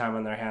fucking time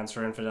on their hands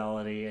for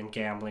infidelity and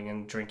gambling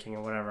and drinking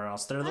and whatever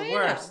else. They're the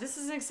worst. This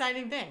is an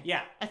exciting thing.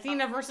 Yeah.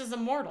 Athena versus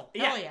Immortal.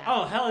 Hell yeah.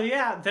 Oh, hell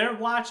yeah. They're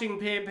watching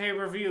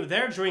pay-per-view.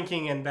 They're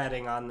drinking and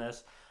betting on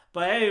this.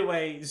 But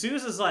anyway,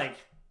 Zeus is like,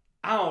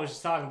 I don't know what she's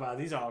talking about.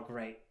 These are all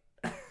great.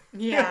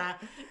 Yeah.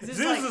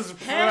 Zeus is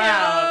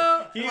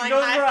proud. He like,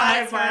 goes for a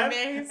high five.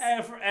 Hermes.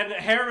 And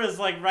Hera's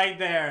like right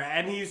there.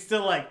 And he's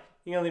still like,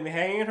 you gonna leave me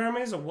hanging,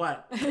 Hermes, or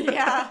what?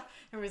 Yeah.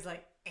 Hermes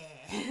like,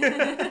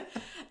 eh.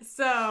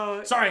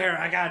 So. Sorry,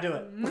 Hera, I gotta do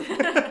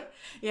it.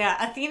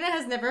 Yeah, Athena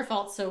has never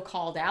felt so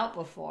called out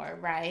before,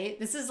 right?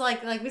 This is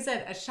like we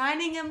said, a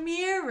shining a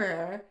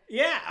mirror.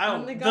 Yeah,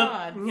 on the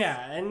gods.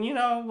 Yeah, and you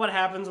know what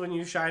happens when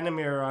you shine a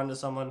mirror onto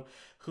someone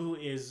who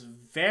is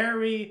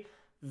very,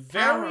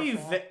 very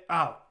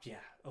I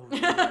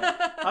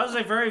was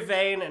like very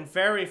vain and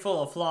very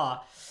full of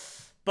flaw,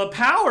 but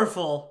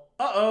powerful.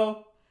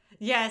 Uh-oh.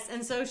 Yes,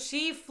 and so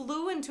she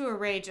flew into a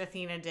rage,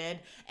 Athena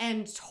did,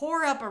 and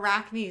tore up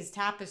Arachne's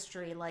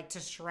tapestry like to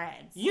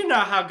shreds. You know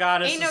how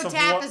goddesses Ain't no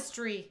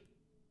tapestry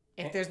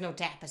if there's no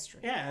tapestry.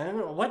 Yeah, I don't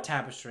know what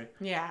tapestry.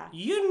 Yeah.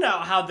 You know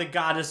how the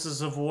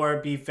goddesses of war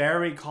be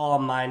very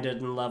calm-minded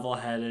and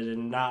level-headed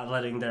and not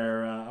letting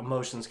their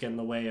emotions get in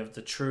the way of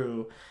the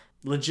true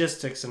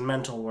logistics and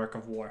mental work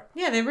of war.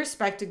 Yeah, they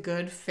respect a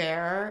good,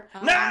 fair...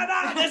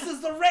 No, this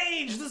is the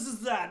rage! This is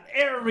the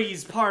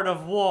Ares part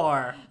of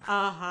war.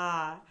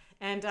 Uh-huh.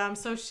 And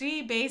so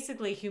she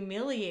basically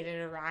humiliated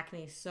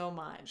Arachne so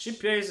much. She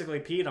basically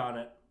peed on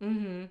it.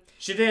 Mm-hmm.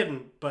 She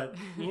didn't, but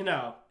you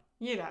know.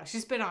 You know, she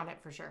spit on it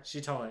for sure.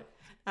 She totally.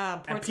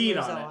 And peed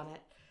on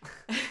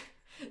it.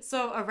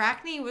 So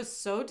Arachne was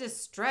so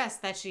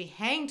distressed that she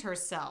hanged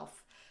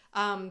herself.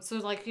 So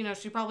like, you know,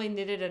 she probably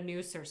knitted a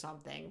noose or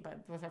something, but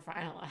with her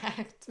final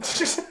act.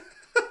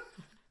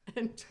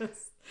 And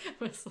just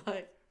was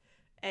like,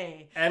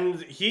 hey.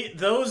 And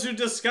those who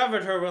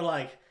discovered her were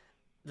like,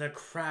 the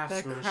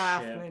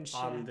craftsmanship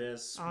on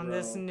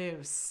this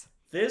noose.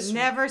 This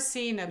never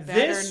seen a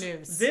better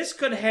noose. This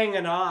could hang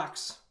an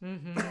ox.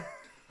 Mm-hmm.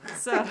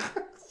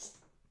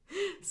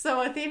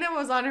 So Athena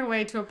was on her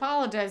way to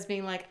apologize,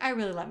 being like, I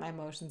really let my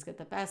emotions get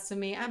the best of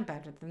me. I'm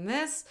better than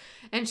this.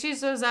 And she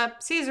shows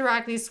up, sees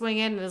Arachne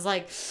swinging, and is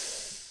like,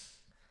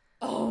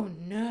 oh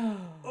no.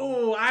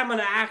 Oh, I'm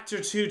an act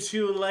or two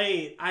too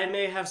late. I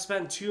may have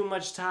spent too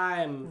much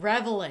time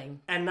reveling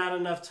and not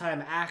enough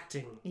time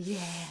acting. Yeah.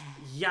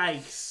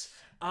 Yikes.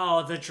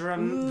 Oh, the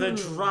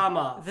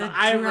drama, the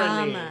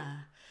irony.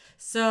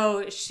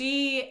 So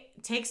she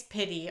takes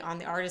pity on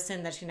the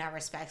artisan that she now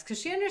respects because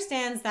she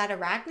understands that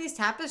Arachne's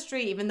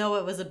tapestry, even though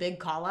it was a big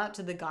call out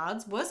to the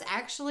gods, was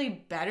actually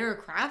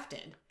better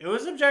crafted. It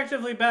was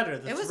objectively better.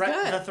 It was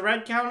good. The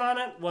thread count on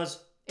it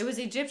was... It was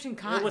Egyptian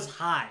cotton. It was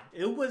high.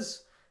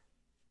 It's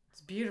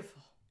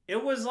beautiful.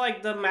 It was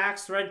like the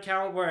max thread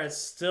count where it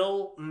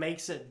still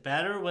makes it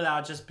better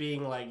without just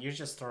being like, you're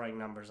just throwing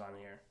numbers on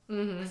here.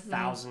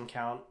 1,000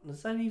 count.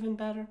 Is that even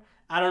better?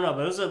 I don't know,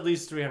 but it was at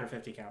least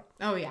 350 count.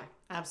 Oh, yeah.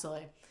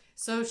 Absolutely.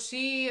 So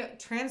she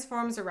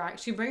transforms Arachne.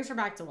 She brings her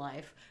back to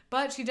life,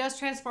 but she does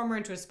transform her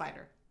into a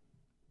spider.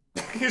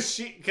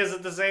 Because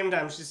at the same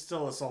time, she's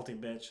still a salty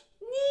bitch.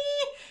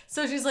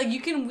 So she's like, you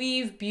can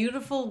weave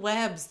beautiful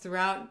webs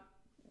throughout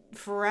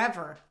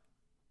forever.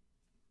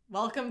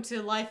 Welcome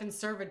to life in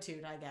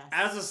servitude, I guess.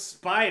 As a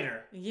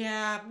spider.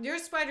 Yeah, you're a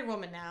Spider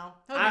Woman now.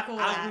 That would be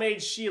cool. I've made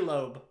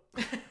Shelob.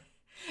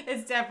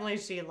 It's definitely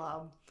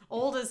Shelob.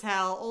 Old as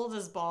hell, old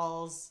as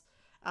balls,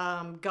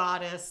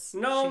 goddess.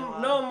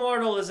 No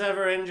mortal has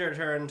ever injured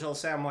her until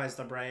Samwise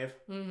the Brave.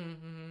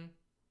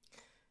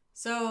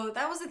 So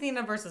that was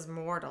Athena versus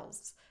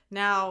mortals.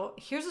 Now,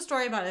 here's a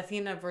story about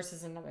Athena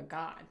versus another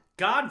god.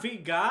 God v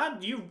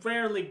God? You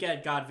rarely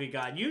get God v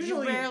God.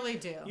 Usually, you rarely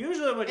do.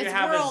 Usually what you it's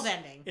have world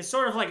ending. It's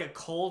sort of like a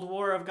Cold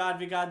War of God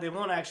v God. They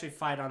won't actually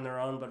fight on their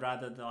own, but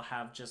rather they'll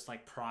have just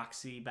like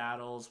proxy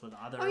battles with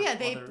other... Oh yeah,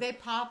 they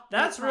pop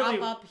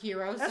up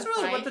heroes. That's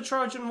really what the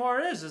Trojan War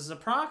is a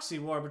proxy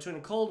war between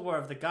a Cold War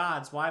of the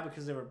gods. Why?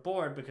 Because they were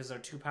bored, because they're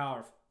too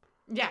powerful.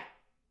 Yeah.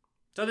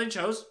 So they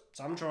chose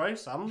some Troy,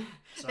 some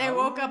they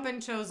woke up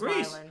and chose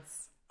Greece. Violence.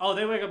 Oh,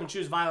 they wake up and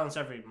choose violence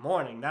every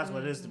morning. That's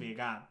what it is to be a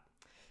god.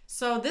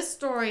 So this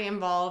story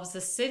involves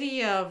the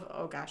city of,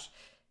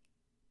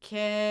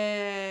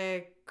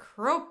 Kekropia.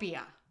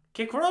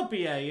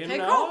 Kekropia, you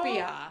know?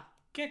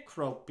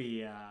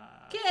 Kekropia.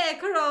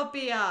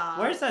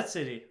 Where's that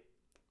city?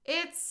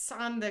 It's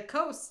on the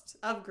coast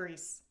of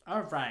Greece.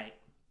 All right.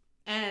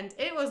 And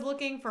it was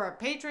looking for a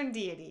patron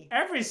deity.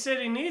 Every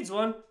city needs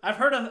one. I've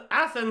heard of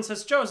Athens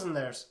has chosen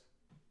theirs.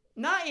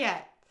 Not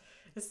yet.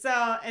 So,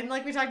 and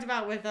like we talked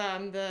about with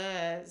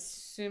the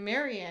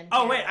Sumerian.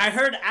 Oh, wait, I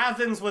heard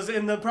Athens was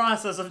in the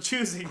process of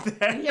choosing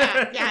them.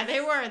 Yeah,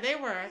 they were.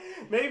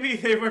 Maybe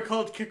they were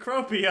called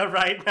Kekropia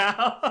right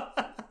now.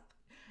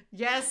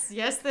 Yes,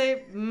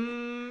 they,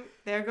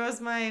 there goes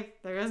my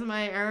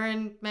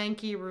Aaron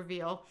Mankey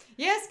reveal.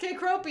 Yes,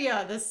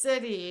 Kekropia, the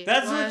city.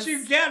 That's what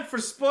you get for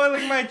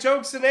spoiling my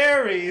jokes in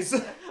Aries.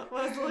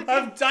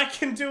 I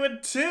can do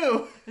it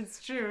too.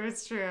 It's true.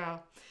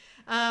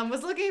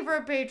 Was looking for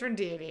a patron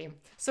deity.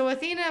 So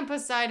Athena and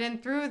Poseidon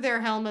threw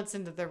their helmets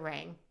into the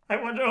ring. I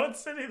wonder what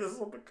city this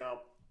will become.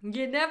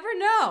 You never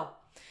know.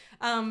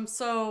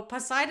 So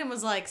Poseidon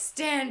was like,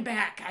 stand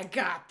back, I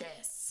got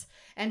this.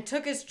 And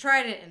took his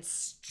trident and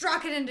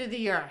struck it into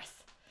the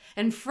earth.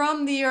 And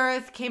from the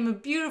earth came a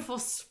beautiful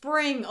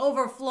spring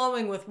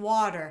overflowing with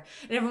water.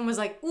 And everyone was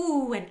like,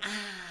 ooh and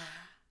ah.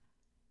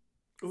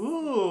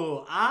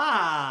 Ooh,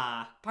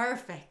 ah.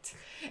 Perfect.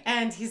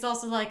 And he's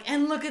also like,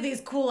 and look at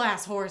these cool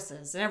ass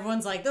horses. And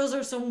everyone's like, those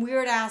are some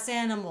weird ass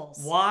animals.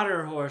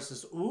 Water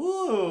horses.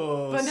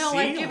 Ooh. But no,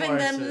 like giving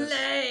them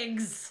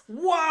legs.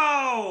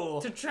 Whoa.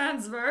 To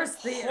transverse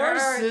the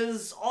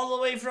horses earth. All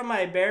the way from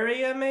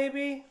Iberia,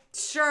 maybe?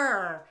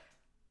 Sure.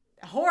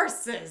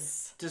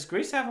 Horses. Does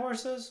Greece have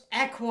horses?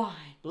 Equine.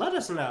 Let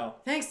us know.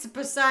 Thanks to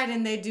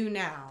Poseidon, they do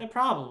now. They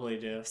probably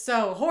do.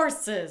 So,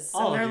 horses.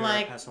 All and they're of Europe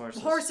like, has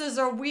horses. Horses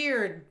are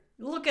weird.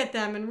 Look at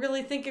them and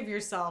really think of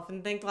yourself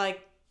and think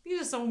like,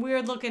 these are some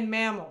weird looking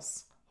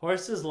mammals.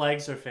 Horses'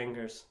 legs or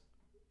fingers.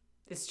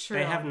 It's true.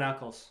 They have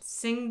knuckles.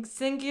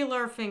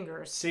 Singular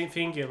fingers.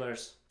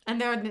 Fingulars.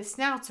 And their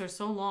snouts are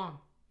so long.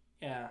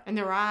 Yeah. And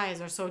their eyes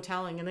are so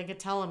telling and they can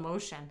tell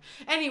emotion.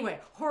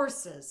 Anyway,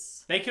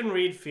 horses. They can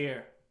read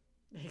fear.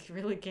 They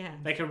really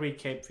can. They can read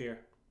Cape Fear.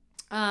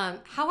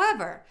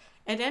 However,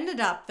 it ended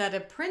up that a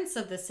prince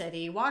of the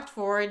city walked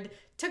forward,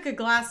 took a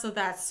glass of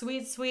that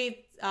sweet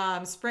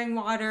spring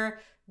water,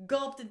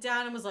 gulped it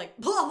down, and was like,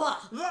 blah, blah.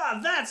 Ah,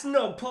 that's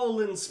no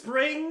Poland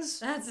Springs.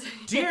 That's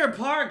Deer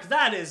Park,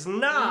 that is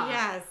not.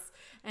 Yes.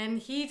 And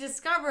he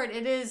discovered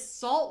it is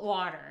salt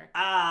water.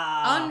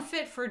 Ah.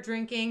 Unfit for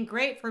drinking,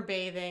 great for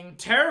bathing.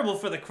 Terrible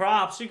for the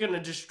crops. You're going to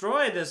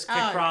destroy this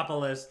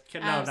Kekropolis.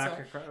 No, not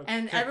Kekropolis.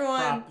 And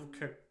everyone...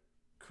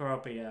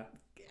 Kekropia.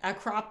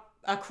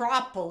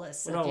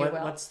 Acropolis, if you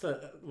will.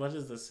 What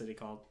is this city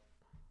called?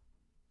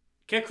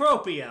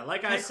 Kekropia,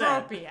 like I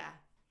said. Kekropia.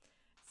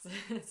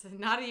 It's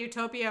not a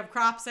utopia of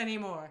crops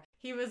anymore.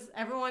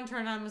 Everyone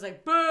turned on and was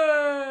like, boo!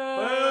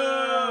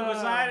 Boo!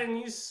 Poseidon,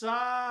 you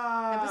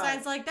suck! And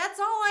Poseidon's like, that's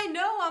all I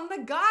know. I'm the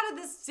god of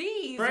the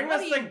seas. Bring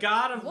us the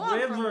god of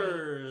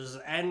rivers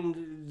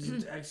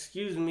and,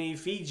 excuse me,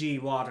 Fiji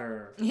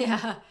water.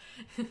 Yeah.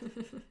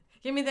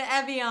 Give me the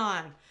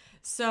Evian.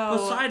 So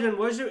Poseidon,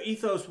 where's your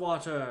ethos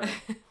water?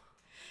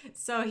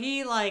 So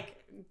he,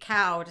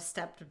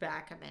 stepped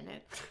back a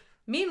minute.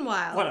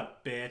 Meanwhile... What a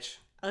bitch.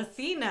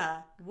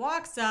 Athena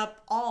walks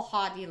up all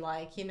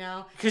haughty-like, you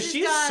know? Because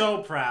she's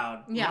so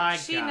proud. Yeah, My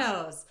she God.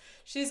 knows.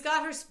 She's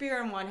got her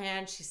spear in one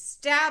hand. She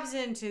stabs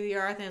into the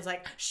earth and is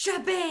like,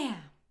 shabam!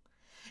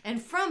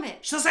 And from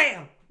it...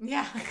 Shazam!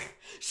 Yeah.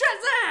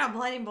 Shazam!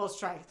 Lightning bolt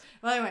strikes.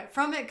 Well, anyway,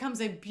 from it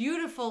comes a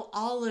beautiful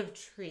olive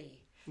tree.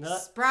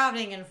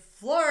 Sprouting and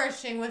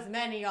flourishing with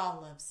many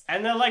olives.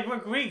 And they're like, we're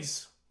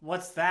Greeks.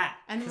 What's that?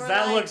 Because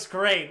that looks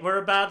great. We're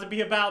about to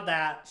be about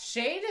that.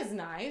 Shade is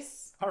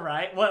nice. All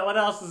right. What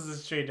else does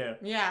this tree do?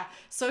 Yeah.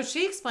 So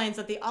she explains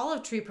that the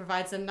olive tree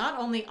provides them not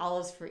only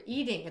olives for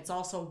eating, it's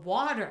also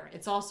water.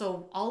 It's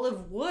also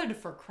olive wood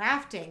for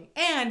crafting.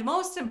 And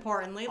most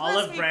importantly,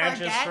 olive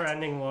branches for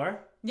ending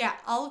war. Yeah,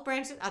 olive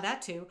branches,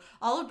 that too.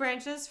 Olive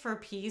branches for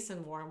peace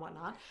and war and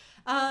whatnot.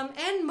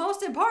 And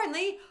most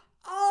importantly,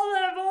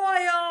 olive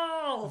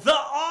oil! The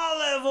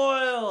olive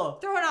oil!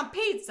 Throw it on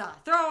pizza.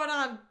 Throw it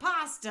on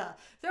pasta.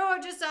 Throw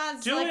it just on,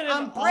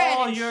 on bread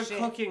all and your shit.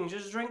 Cooking.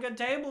 Just drink a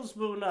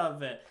tablespoon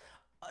of it.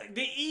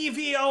 The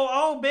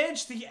EVOO,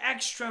 bitch, the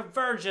extra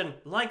virgin,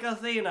 like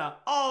Athena,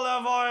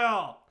 olive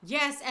oil.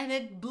 Yes, and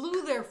it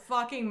blew their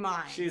fucking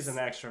minds. She's an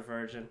extra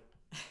virgin.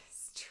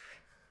 It's true.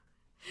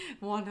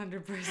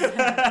 100%.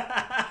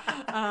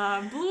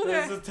 Blew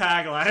their... That's a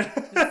tagline.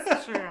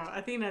 It's true.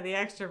 Athena, the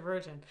extra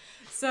virgin.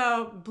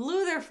 So,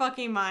 blew their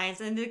fucking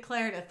minds and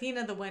declared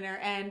Athena the winner.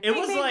 And it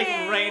was like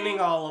raining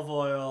olive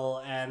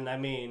oil, and I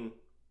mean...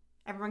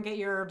 Everyone get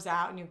your herbs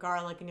out and your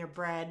garlic and your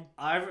bread.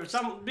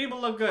 Some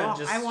people look good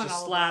just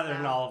slathered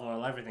in olive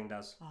oil. Everything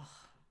does.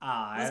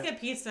 Let's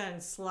get pizza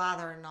and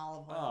slather in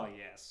olive oil. Oh,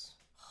 yes.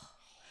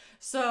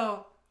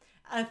 So,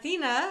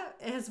 Athena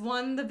has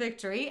won the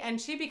victory, and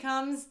she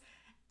becomes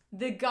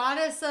the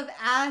goddess of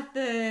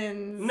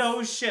Athens.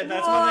 No shit,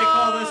 that's what they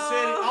call the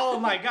city. Oh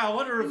my god,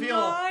 what a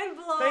reveal.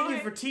 Mind-blowing. Thank you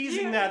for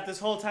teasing that this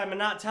whole time and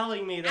not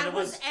telling me that I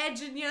was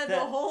edging you the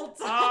whole time.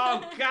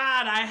 Oh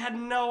god, I had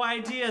no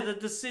idea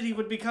that the city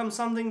would become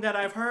something that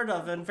I've heard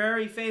of and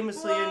very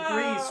famously in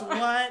Greece.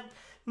 What?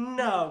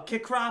 No,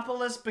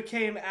 Kikropolis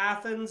became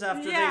Athens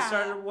after they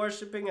started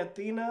worshiping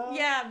Athena?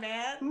 Yeah,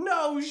 man.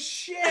 No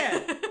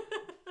shit.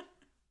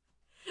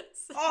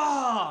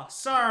 Oh,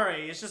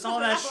 sorry. It's just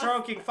all that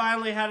stroking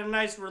finally had a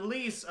nice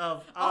release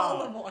of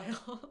olive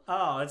oil.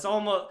 Oh, it's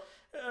almost...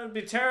 It would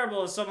be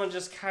terrible if someone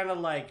just kind of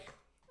like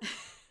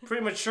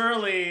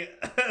prematurely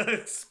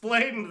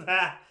explained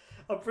that.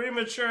 A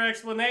premature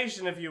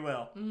explanation, if you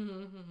will.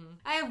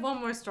 I have one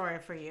more story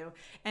for you.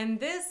 And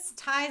this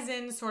ties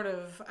in sort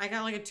of... I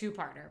got like a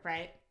two-parter,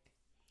 right?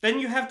 Then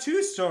you have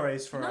two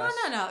stories for us.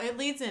 No. It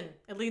leads in.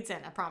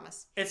 I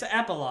promise. It's an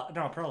epilogue.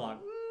 No, a prologue.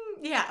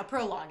 Yeah, a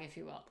prologue, if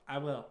you will. I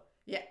will.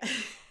 Yeah.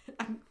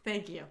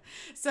 Thank you.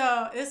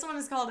 So this one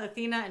is called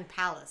Athena and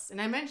Pallas.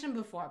 And I mentioned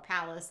before,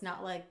 Pallas,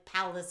 not like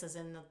palace as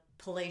in the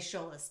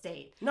palatial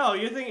estate. No,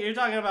 you're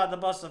talking about the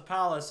bust of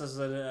Pallas as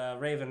the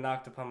raven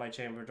knocked upon my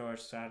chamber door,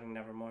 shouting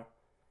nevermore.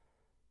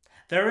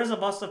 There is a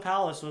bust of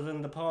Pallas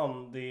within the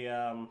poem,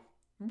 the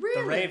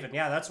raven.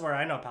 Yeah, that's where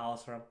I know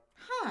Pallas from.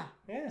 Huh.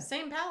 Yeah.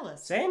 Same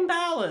palace. Same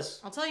palace.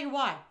 I'll tell you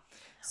why.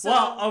 So,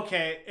 well,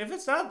 okay, if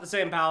it's not the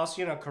same palace,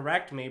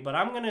 correct me, but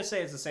I'm going to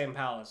say it's the same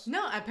palace.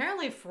 No,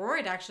 apparently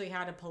Freud actually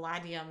had a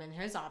Palladium in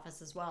his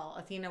office as well.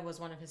 Athena was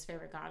one of his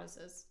favorite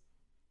goddesses.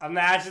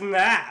 Imagine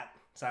that.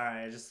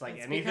 Sorry, just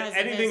like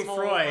anything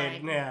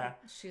Freud. Yeah.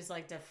 She's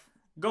like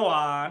Go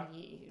on.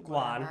 Go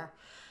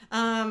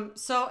on.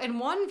 So in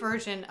one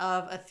version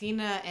of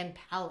Athena and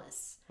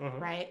Pallas,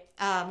 right?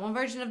 One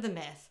version of the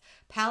myth,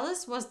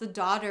 Pallas was the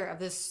daughter of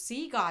the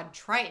sea god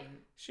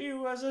Triton. She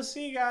was a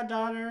sea god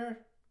daughter.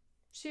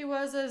 She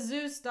was a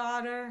Zeus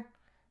daughter.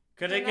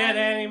 Could it get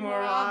any more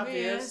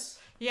obvious?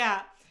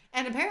 Yeah.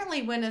 And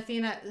apparently when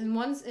Athena,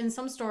 in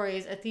some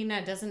stories,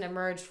 Athena doesn't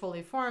emerge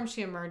fully formed.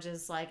 She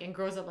emerges and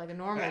grows up like a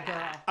normal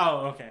girl. Oh,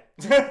 okay.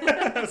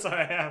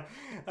 Sorry.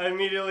 I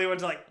immediately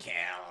went to kill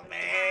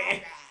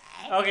me.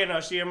 Okay,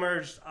 no, she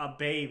emerged a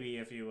baby,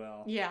 if you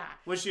will. Yeah.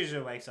 Which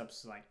usually wakes up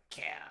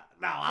kill.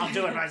 No, I'll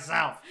do it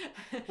myself.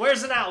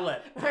 Where's an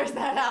outlet? Where's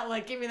that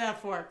outlet? Give me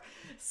that fork.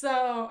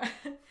 So,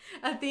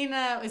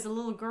 Athena is a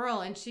little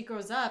girl, and she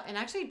grows up, and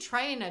actually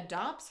Triton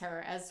adopts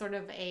her as sort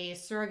of a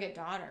surrogate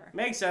daughter.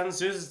 Makes sense.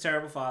 Zeus is a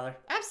terrible father.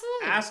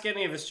 Absolutely. Ask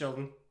any of his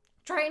children.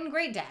 Triton,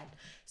 great dad.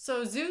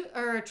 So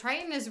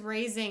Triton is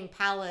raising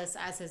Pallas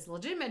as his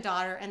legitimate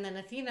daughter, and then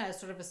Athena is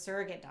sort of a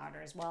surrogate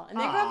daughter as well. And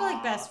they grow up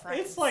like best friends.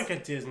 It's like a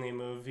Disney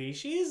movie.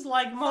 She's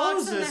like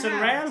Moses and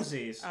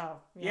Ramses. Oh,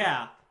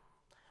 yeah.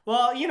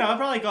 Well, it'd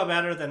probably go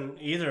better than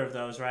either of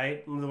those,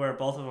 right? Where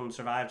both of them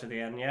survive to the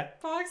end, yeah?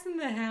 Fox and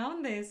the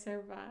Hound, they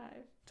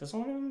survive. Does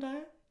one of them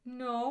die?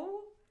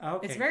 No.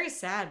 Okay. It's very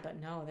sad, but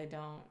no, they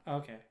don't.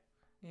 Okay.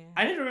 Yeah.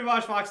 I need to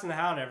rewatch Fox and the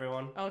Hound,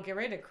 everyone. Oh, get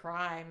ready to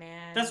cry,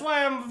 man. That's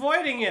why I'm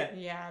avoiding it.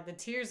 Yeah, the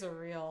tears are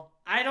real.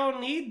 I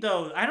don't need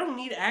those. I don't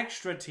need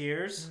extra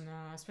tears.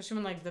 No,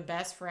 especially when the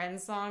Best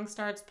Friends song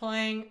starts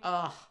playing.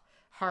 Ugh,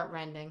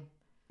 heartrending.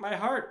 My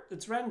heart,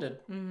 it's rended.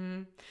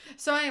 Mm-hmm.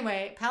 So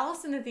anyway,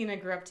 Pallas and Athena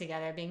grew up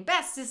together, being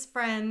bestest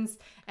friends,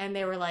 and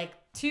they were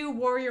two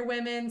warrior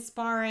women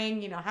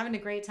sparring, having a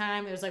great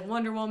time. It was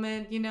Wonder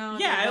Woman,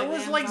 Yeah, it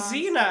was like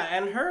Xena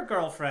and her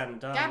girlfriend.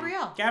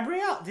 Gabrielle.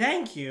 Gabrielle,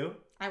 thank you.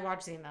 I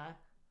watched Xena.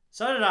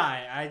 So did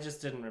I. I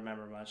just didn't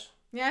remember much.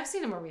 Yeah, I've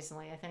seen it more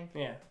recently, I think.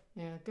 Yeah.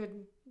 Yeah,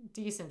 good,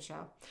 decent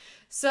show.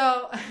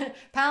 So,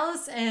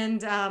 Pallas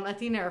and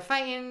Athena are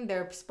fighting.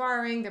 They're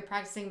sparring. They're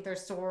practicing their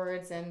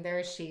swords and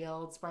their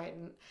shields, right?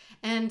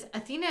 And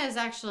Athena is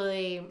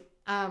actually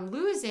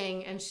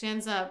losing, and she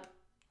ends up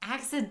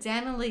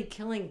accidentally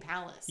killing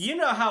Pallas. You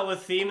know how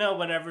Athena,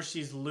 whenever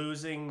she's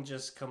losing,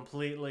 just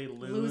completely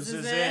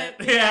loses it?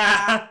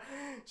 Yeah.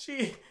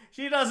 She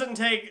doesn't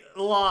take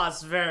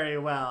loss very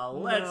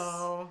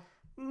well.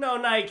 No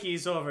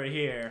Nikes over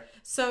here.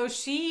 So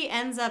she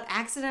ends up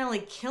accidentally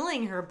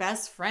killing her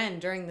best friend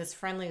during this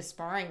friendly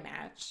sparring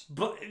match.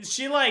 But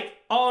she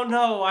oh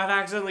no, I've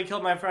accidentally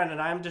killed my friend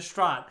and I'm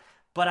distraught.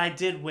 But I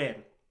did win.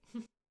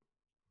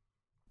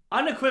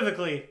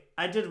 Unequivocally,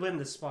 I did win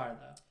the spar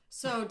though.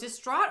 So,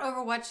 distraught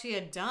over what she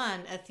had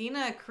done,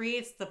 Athena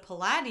creates the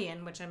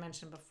Palladion, which I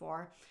mentioned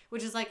before,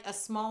 which is like a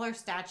smaller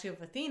statue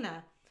of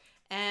Athena.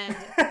 And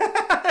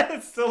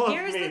here's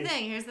the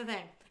thing.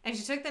 And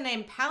she took the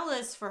name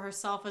Pallas for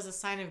herself as a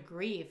sign of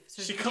grief.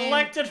 So she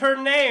collected her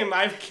name.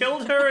 I've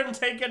killed her and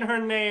taken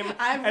her name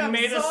and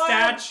made a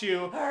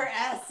statue. Her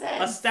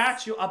essence. A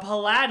statue, a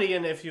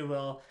Palladion, if you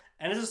will.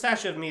 And it's a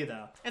statue of me,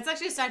 though. It's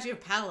actually a statue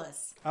of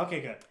Pallas. Okay,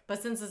 good.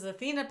 But since it's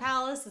Athena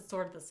Pallas, it's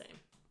sort of the same.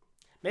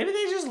 Maybe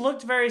they just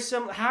looked very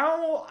similar.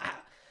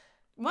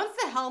 Once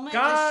the helmet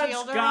and the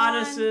shield are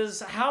goddesses,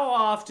 how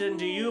often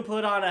do you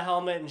put on a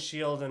helmet and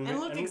shield and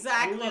look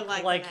exactly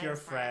like your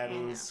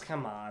friends?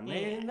 Come on,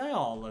 they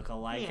all look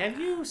alike. Yeah. Have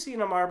you seen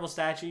a marble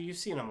statue? You've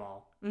seen them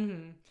all.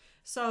 Mm-hmm.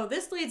 So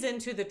this leads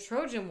into the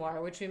Trojan War,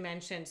 which we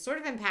mentioned sort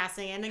of in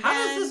passing. And again, how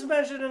does this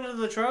mention into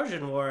the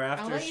Trojan War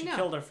after she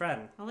killed her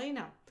friend? I'll let you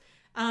know.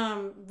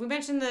 We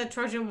mentioned the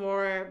Trojan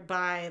War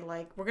by,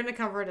 we're going to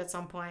cover it at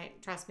some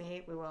point. Trust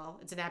me, we will.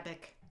 It's an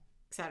epic,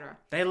 etc.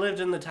 They lived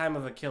in the time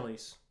of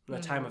Achilles, in the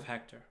time of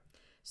Hector.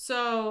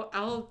 So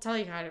I'll tell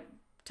you how it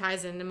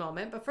ties in a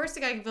moment. But first,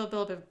 I got to give a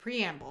little bit of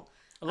preamble.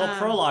 A little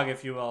prologue,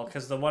 if you will,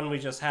 because the one we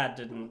just had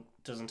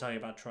doesn't tell you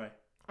about Troy.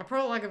 A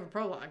prologue of a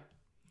prologue.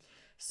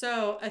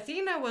 So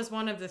Athena was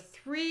one of the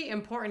 3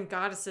 important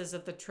goddesses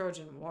of the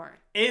Trojan War.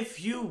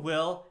 If you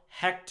will,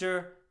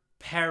 Hector,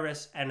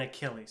 Paris, and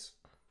Achilles.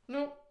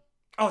 Nope.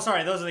 Oh,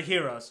 sorry, those are the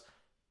heroes.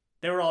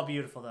 They were all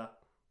beautiful, though.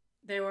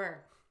 They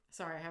were.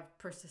 Sorry, I have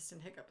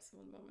persistent hiccups in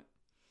one moment.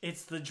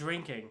 It's the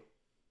drinking.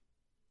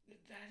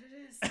 That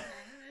it is.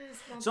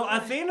 So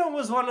Athena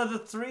was one of the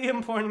 3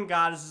 important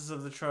goddesses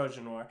of the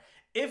Trojan War.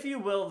 If you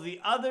will, the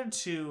other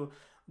 2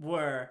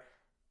 were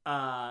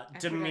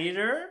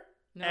Demeter,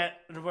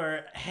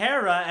 were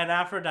Hera and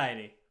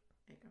Aphrodite.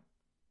 There you go.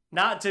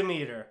 Not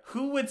Demeter.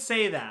 Who would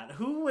say that?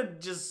 Who would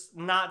just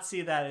not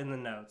see that in the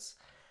notes?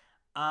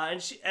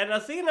 And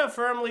Athena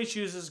firmly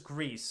chooses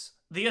Greece,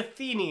 the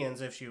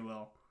Athenians, if you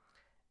will,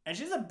 and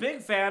she's a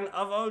big fan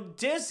of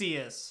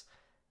Odysseus.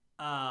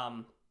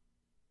 In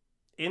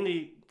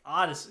the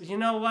Odyssey, you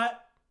know what?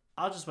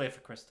 I'll just wait for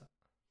Krista.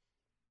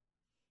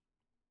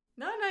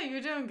 No,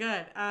 you're doing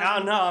good.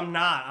 Oh no, I'm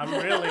not. I'm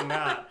really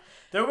not.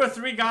 There were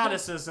 3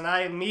 goddesses, and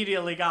I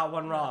immediately got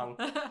one wrong.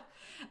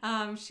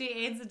 She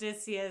aids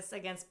Odysseus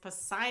against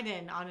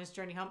Poseidon on his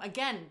journey home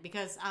again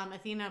because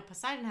Athena and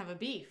Poseidon have a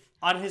beef.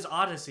 On his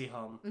Odyssey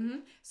home. Mm-hmm.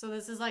 So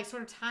this is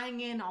sort of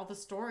tying in all the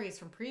stories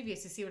from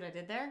previous. You see what I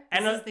did there?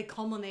 This is the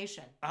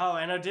culmination. Oh,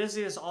 and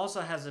Odysseus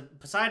also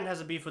Poseidon has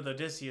a beef with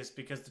Odysseus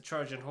because the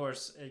Trojan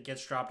horse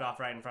gets dropped off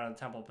right in front of the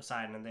Temple of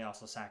Poseidon, and they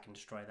also sack and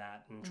destroy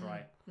that in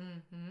Troy.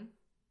 Mm-hmm.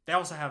 They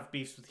also have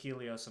beefs with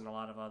Helios and a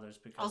lot of others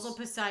because. Also,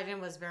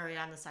 Poseidon was very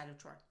on the side of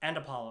Troy. And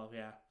Apollo,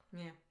 yeah.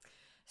 Yeah.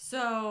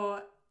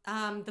 So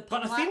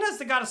But Athena's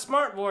the god of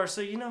Smart War,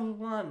 so you know who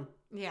won.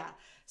 Yeah.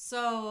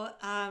 So,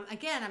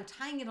 again, I'm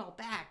tying it all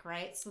back,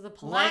 right? So the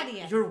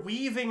Palladion. You're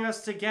weaving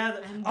us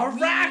together.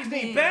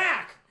 Arachne,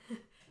 back!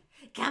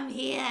 Come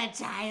here,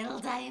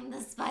 child. I am the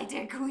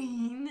Spider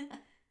Queen.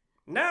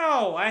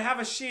 No, I have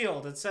a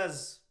shield. It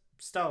says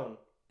stone.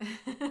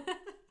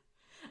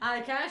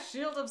 I cast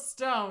Shield of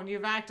Stone.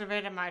 You've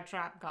activated my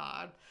trap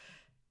card.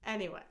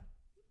 Anyway.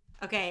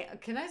 Okay,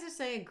 can I just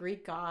say a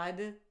Greek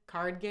god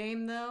card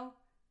game, though?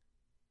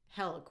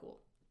 Hella cool.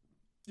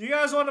 You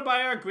guys want to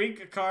buy our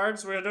Greek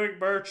cards? We're doing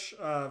merch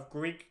of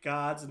Greek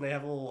gods, and they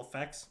have little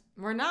effects.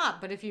 We're not,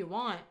 but if you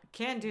want,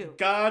 can do.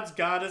 Gods,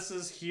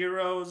 goddesses,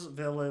 heroes,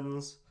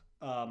 villains,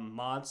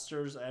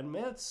 monsters, and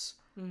myths.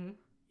 Mm-hmm.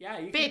 Yeah,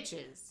 you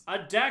bitches. A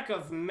deck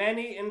of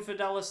many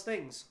infidelous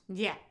things.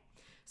 Yeah.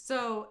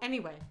 So,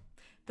 anyway,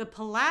 the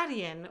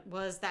Palladion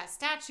was that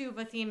statue of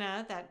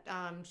Athena that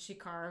she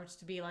carved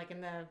to be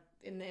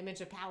in the image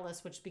of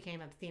Pallas, which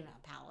became Athena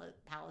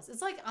Pallas.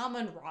 It's like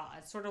Amun-Ra.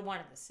 It's sort of one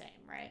and the same,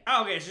 right?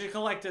 Oh, okay. She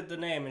collected the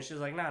name, and she's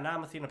like, nah, now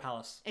I'm Athena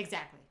Pallas.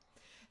 Exactly.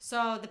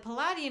 So the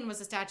Palladion was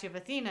a statue of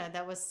Athena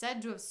that was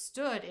said to have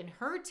stood in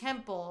her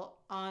temple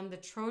on the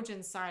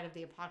Trojan side of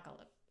the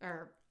apocalypse.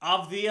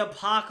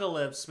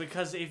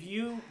 Because if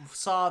you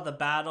saw the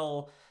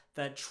battle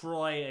that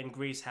Troy and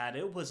Greece had,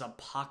 it was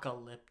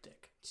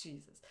apocalyptic.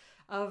 Jesus.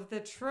 Of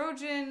the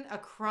Trojan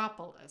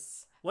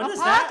Acropolis. What is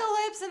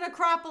Apocalypse that? And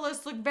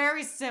Acropolis look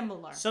very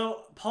similar.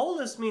 So,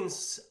 polis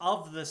means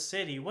of the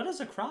city. What does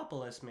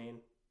Acropolis mean?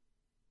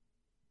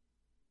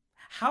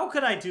 How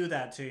could I do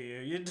that to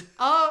you?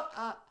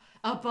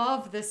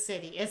 Above the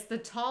city. It's the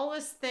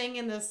tallest thing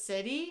in the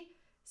city,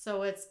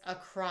 so it's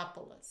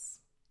Acropolis.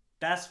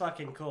 That's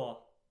fucking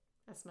cool.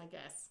 That's my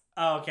guess.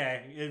 Oh,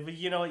 okay.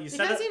 You know what? You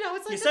said it.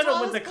 It's like you said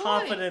it with the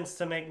confidence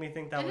to make me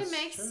think that was true. And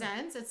it makes true.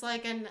 sense. It's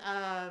like an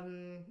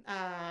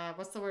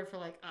what's the word for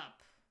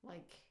up?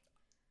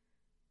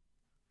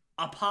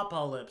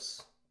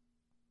 Apocalypse.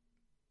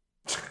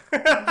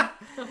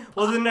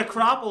 Well, the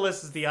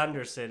necropolis is the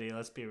undercity.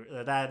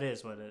 That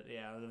is what it.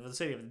 Yeah, the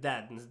city of the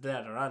dead, and the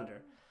dead are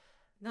under.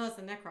 No, it's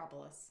the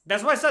necropolis.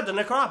 That's what I said. The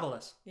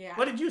necropolis. Yeah.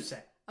 What did you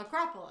say?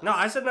 Acropolis. No,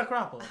 I said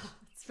necropolis.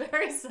 It's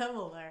very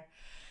similar.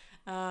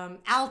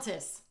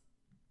 Altus.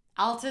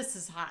 Altus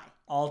is high.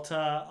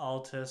 Alta,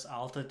 altus,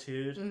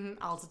 altitude.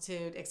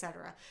 Altitude,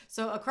 etc.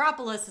 So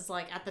Acropolis is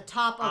like at the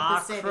top of the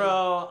city.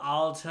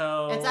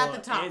 Alto. It's at the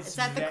top. It's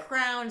at the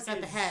crown. It's at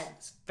the head.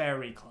 It's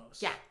very close.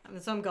 Yeah,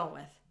 that's what I'm going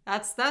with.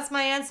 That's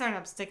my answer, and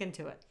I'm sticking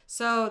to it.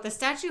 So the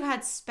statue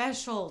had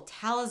special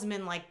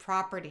talisman-like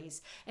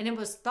properties, and it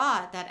was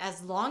thought that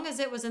as long as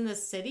it was in the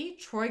city,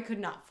 Troy could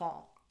not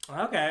fall.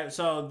 Okay,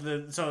 so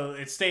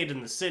it stayed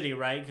in the city,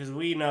 right? Because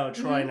we know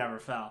Troy never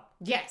fell.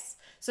 Yes.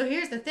 So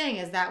here's the thing,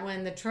 is that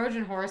when the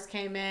Trojan horse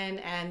came in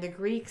and the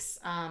Greeks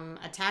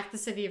attacked the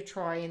city of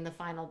Troy in the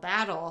final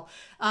battle,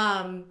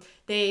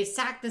 they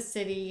sacked the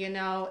city,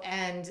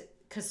 and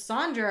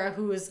Cassandra,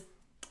 who is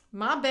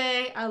my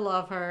bae, I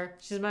love her.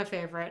 She's my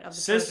favorite of the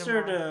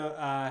sister Trojan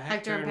to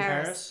Hector and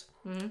Paris.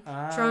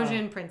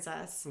 Trojan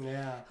princess.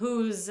 Yeah.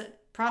 Whose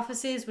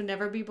prophecies would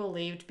never be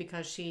believed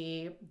because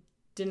she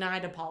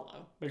denied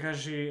Apollo. Because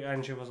she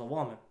was a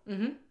woman.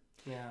 Mm-hmm.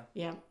 Yeah.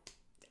 Yeah.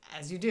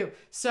 As you do.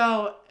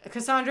 So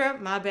Cassandra,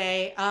 my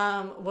bae,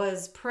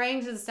 was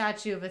praying to the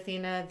statue of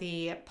Athena,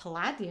 the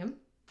Palladium.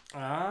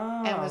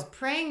 And was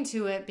praying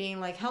to it,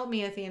 being like, help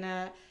me,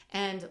 Athena.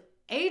 And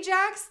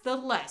Ajax the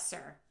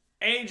Lesser.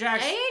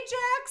 Ajax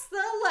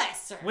the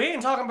Lesser. We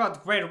ain't talking about the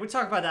greater. We're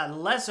talking about that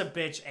lesser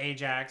bitch,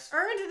 Ajax.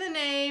 Earned the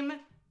name.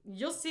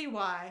 You'll see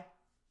why.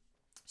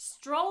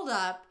 Strolled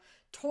up,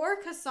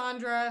 tore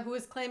Cassandra, who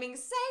was claiming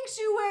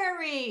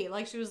sanctuary.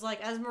 Like she was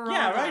like Esmeralda.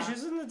 Yeah, right.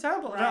 She's in the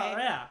temple. Right? No,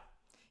 yeah.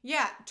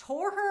 Yeah,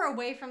 tore her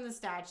away from the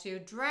statue,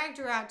 dragged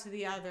her out to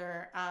the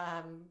other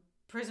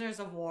prisoners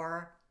of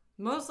war,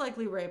 most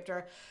likely raped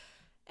her,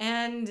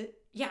 and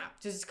yeah,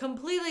 just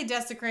completely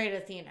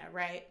desecrated Athena,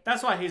 right?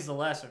 That's why he's the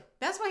lesser.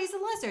 That's why he's the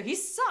lesser. He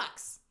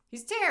sucks.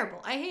 He's terrible.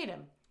 I hate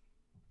him.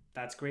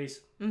 That's Greece.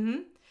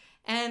 Mm-hmm.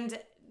 And,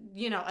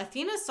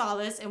 Athena saw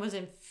this and was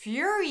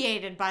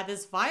infuriated by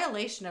this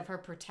violation of her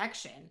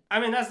protection. I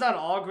mean, that's not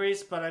all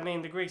Greece, but I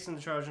mean, the Greeks in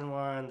the Trojan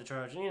War and the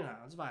Trojan,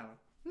 it's violent.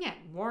 Yeah,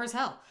 war is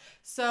hell.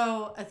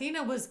 So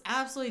Athena was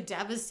absolutely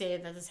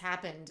devastated that this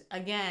happened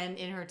again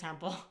in her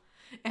temple.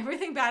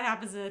 Everything bad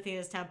happens in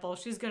Athena's temple.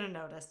 She's going to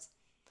notice.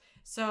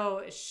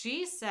 So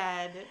she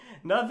said...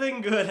 Nothing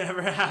good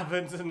ever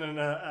happens in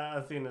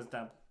Athena's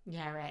temple.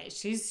 Yeah, right.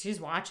 She's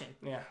watching.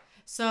 Yeah.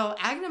 So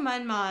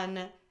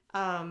Agamemnon,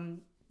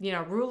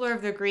 ruler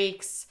of the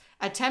Greeks,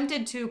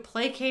 attempted to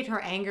placate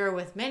her anger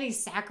with many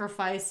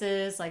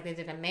sacrifices. Like they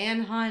did a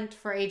manhunt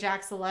for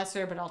Ajax the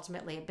Lesser, but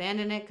ultimately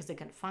abandoned it because they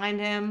couldn't find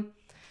him.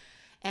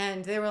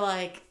 And they were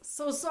like,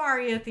 so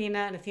sorry, Athena.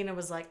 And Athena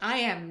was like, I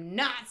am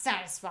not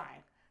satisfied.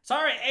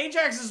 Sorry,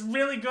 Ajax is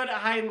really good at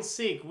hide and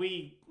seek.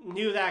 We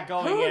knew that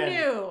going in. Who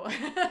knew?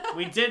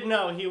 We did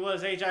know he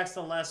was Ajax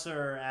the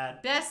Lesser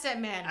at... Best at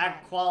manhunt.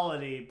 At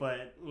quality,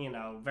 but,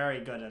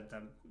 very good at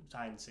the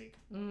hide and seek.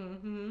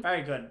 Mm-hmm.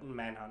 Very good at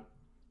manhunt.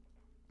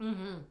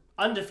 Mm-hmm.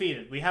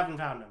 Undefeated. We haven't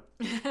found him.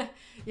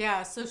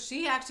 Yeah, so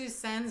she actually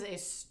sends a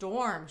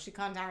storm. She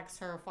contacts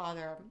her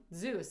father,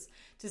 Zeus,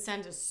 to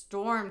send a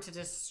storm to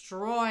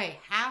destroy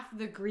half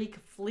the Greek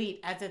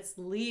fleet as it's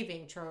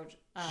leaving Troy.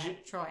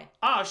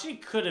 Oh, she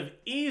could have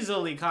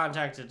easily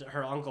contacted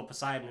her uncle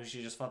Poseidon, who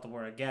she just fought the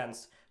war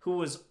against, who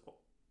was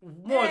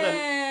more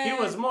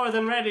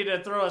than ready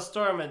to throw a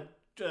storm at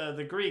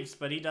the Greeks,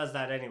 but he does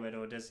that anyway to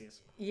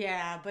Odysseus.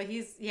 Yeah, but he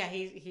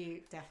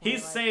definitely...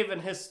 He's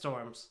saving his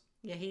storms.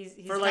 Yeah, he's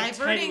for like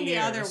diverting the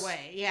other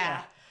way.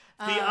 Yeah.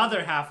 The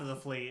other half of the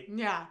fleet.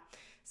 Yeah.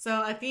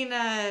 So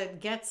Athena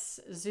gets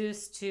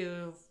Zeus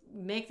to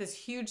make this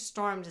huge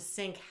storm to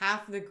sink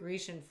half of the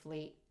Grecian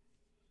fleet.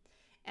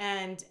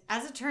 And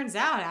as it turns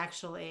out,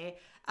 actually,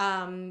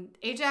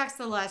 Ajax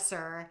the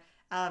Lesser,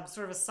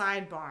 sort of a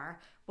sidebar,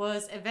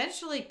 was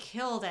eventually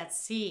killed at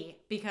sea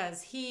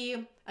because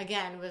he,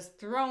 again, was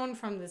thrown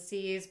from the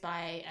seas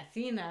by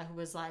Athena, who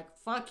was like,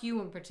 fuck you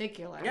in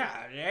particular.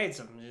 Yeah, she hates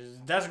him. She's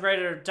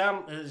desecrated her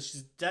temple.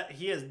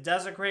 He has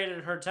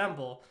desecrated her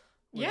temple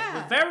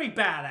with very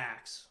bad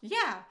acts.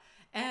 Yeah.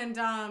 And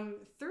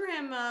threw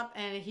him up,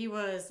 and he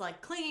was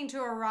like clinging to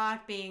a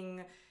rock,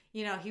 being,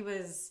 he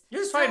was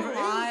fighting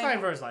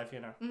for his life,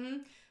 Mm-hmm.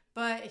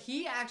 But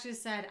he actually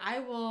said, I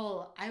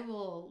will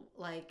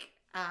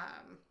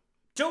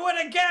do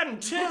it again,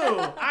 too!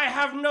 I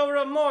have no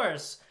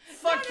remorse!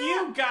 Fuck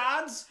you,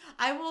 gods!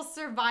 I will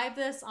survive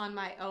this on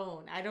my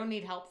own. I don't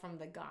need help from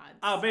the gods.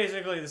 Oh,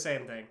 basically the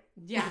same thing.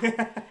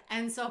 Yeah.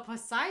 And so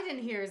Poseidon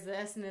hears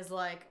this and is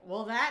like,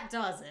 well, that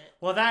does it.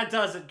 Well, that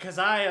does it, because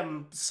I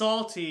am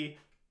salty.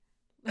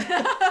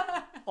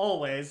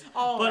 Always.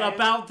 But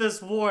about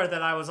this war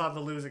that I was on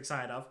the losing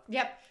side of.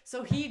 Yep.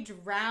 So he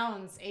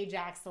drowns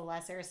Ajax the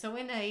Lesser. So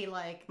in a,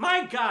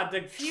 my God,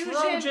 the fusion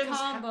Trojans...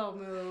 combo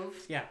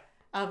move... Yeah.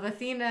 Of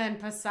Athena and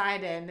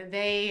Poseidon,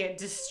 they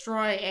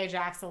destroy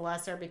Ajax the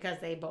Lesser because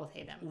they both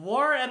hate him.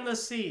 War and the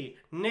sea,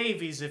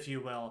 navies, if you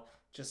will,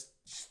 just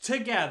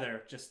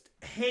together, just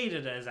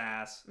hated his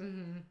ass.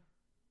 Mm-hmm.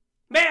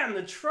 Man,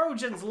 the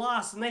Trojans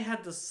lost, and they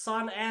had the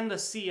sun and the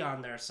sea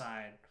on their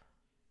side.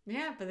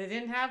 Yeah, but they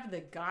didn't have the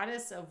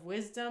goddess of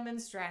wisdom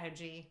and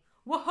strategy.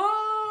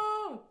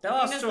 Whoa! They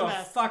lost to a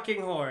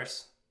fucking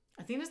horse.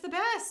 Athena's the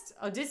best.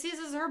 Odysseus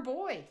is her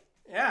boy.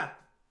 Yeah.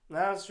 No,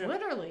 that's true.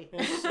 Literally.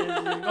 It's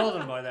the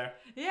golden boy there.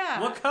 Yeah.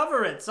 We'll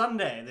cover it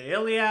someday. The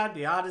Iliad,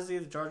 the Odyssey,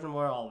 the Trojan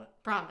War, all of it.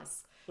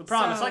 Promise. We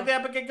promise. Like the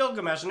Epic of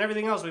Gilgamesh and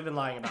everything else we've been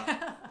lying about.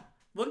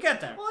 We'll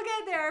get there. We'll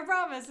get there, I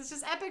promise. It's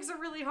just epics are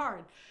really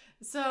hard.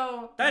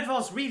 So... That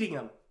involves reading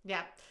them.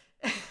 Yeah.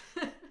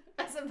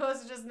 As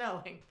opposed to just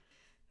knowing.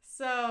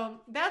 So,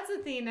 that's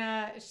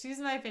Athena. She's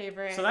my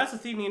favorite. So that's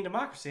Athenian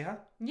democracy, huh?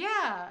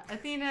 Yeah.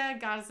 Athena,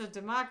 goddess of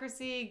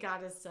democracy,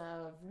 goddess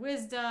of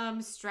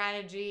wisdom,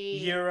 strategy.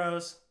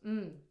 Heroes.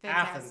 Fantastic.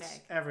 Athens.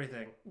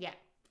 Everything. Yeah.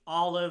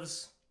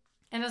 Olives.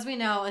 And as we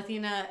know,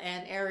 Athena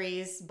and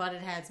Ares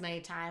butted heads many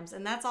times,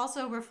 and that's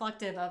also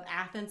reflective of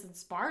Athens and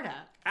Sparta.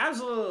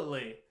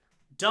 Absolutely.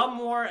 Dumb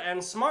war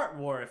and smart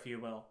war, if you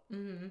will.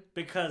 Mm-hmm.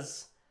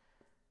 Because,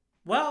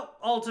 well,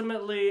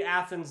 ultimately,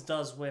 Athens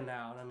does win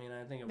out. I mean,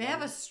 I think they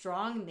have a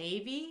strong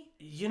navy.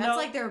 You That's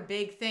like their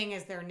big thing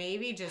is their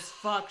navy just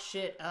fuck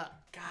shit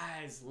up.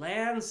 Guys,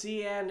 land,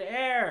 sea, and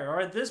air. Or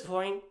at this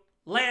point,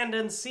 land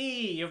and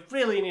sea. You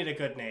really need a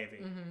good navy.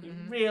 Mm-hmm, you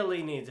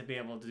really need to be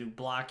able to do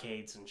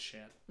blockades and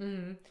shit.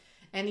 Mm-hmm.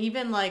 And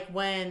even like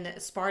when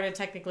Sparta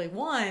technically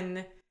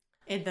won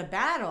in the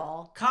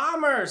battle.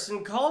 Commerce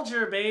and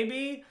culture,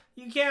 baby.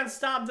 You can't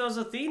stop those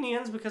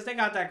Athenians because they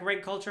got that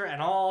great culture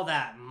and all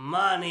that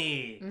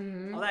money.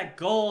 Mm-hmm. All that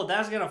gold.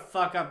 That's going to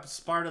fuck up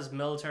Sparta's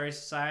military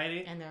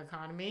society. And their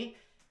economy.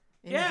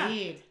 Yeah.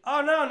 Indeed.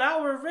 Oh no,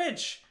 now we're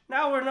rich.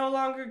 Now we're no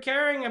longer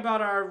caring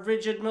about our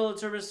rigid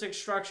militaristic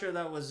structure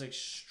that was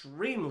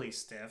extremely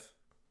stiff.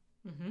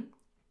 Mm-hmm.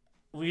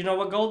 Well, you know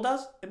what gold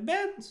does? It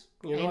bends.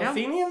 You know what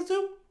Athenians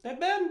do? They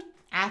bend.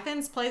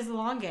 Athens plays the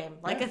long game,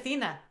 like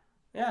Athena.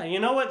 Yeah, you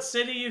know what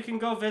city you can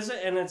go visit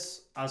and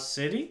it's a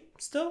city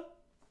still?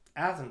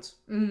 Athens.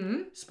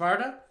 Mm-hmm.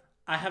 Sparta?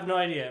 I have no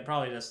idea. It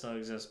probably does still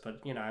exist, but,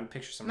 you know, I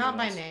picture some Not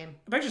ruins. by name.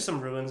 I picture some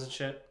ruins and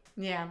shit.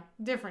 Yeah,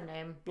 different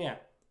name. Yeah.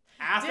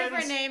 Athens.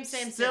 Different name,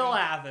 same still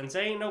city. Athens.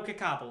 Ain't no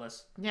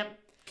Kikopolis. Yep.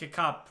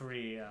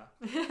 Kikopria.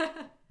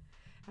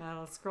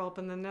 I'll scroll up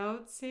in the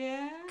notes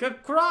here.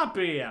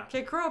 Kikropia.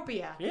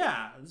 Kikropia.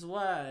 Yeah, that's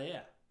why,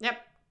 yeah.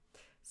 Yep.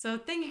 So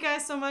thank you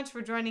guys so much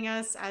for joining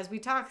us as we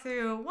talk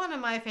through one of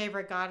my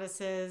favorite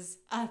goddesses,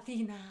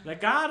 Athena. The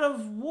god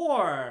of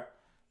war,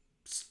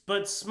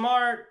 but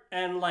smart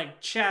and like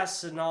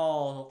chess and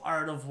all,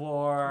 art of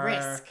war.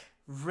 Risk.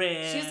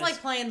 She's like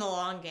playing the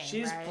long game.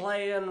 She's right?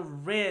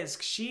 playing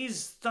Risk.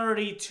 She's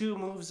 32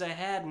 moves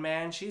ahead,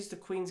 man. She's the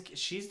queen's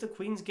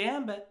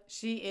gambit.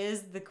 She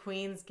is the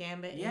queen's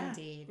gambit,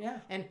 indeed. Yeah.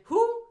 And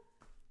who?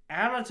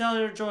 Anna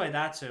Taylor-Joy.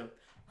 That's who.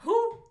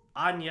 Who?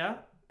 Anya.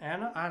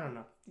 Anna. I don't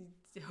know.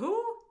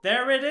 Who?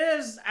 There it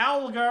is,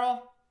 Owl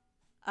Girl.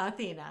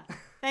 Athena.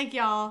 Thank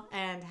y'all,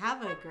 and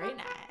have a great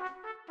night.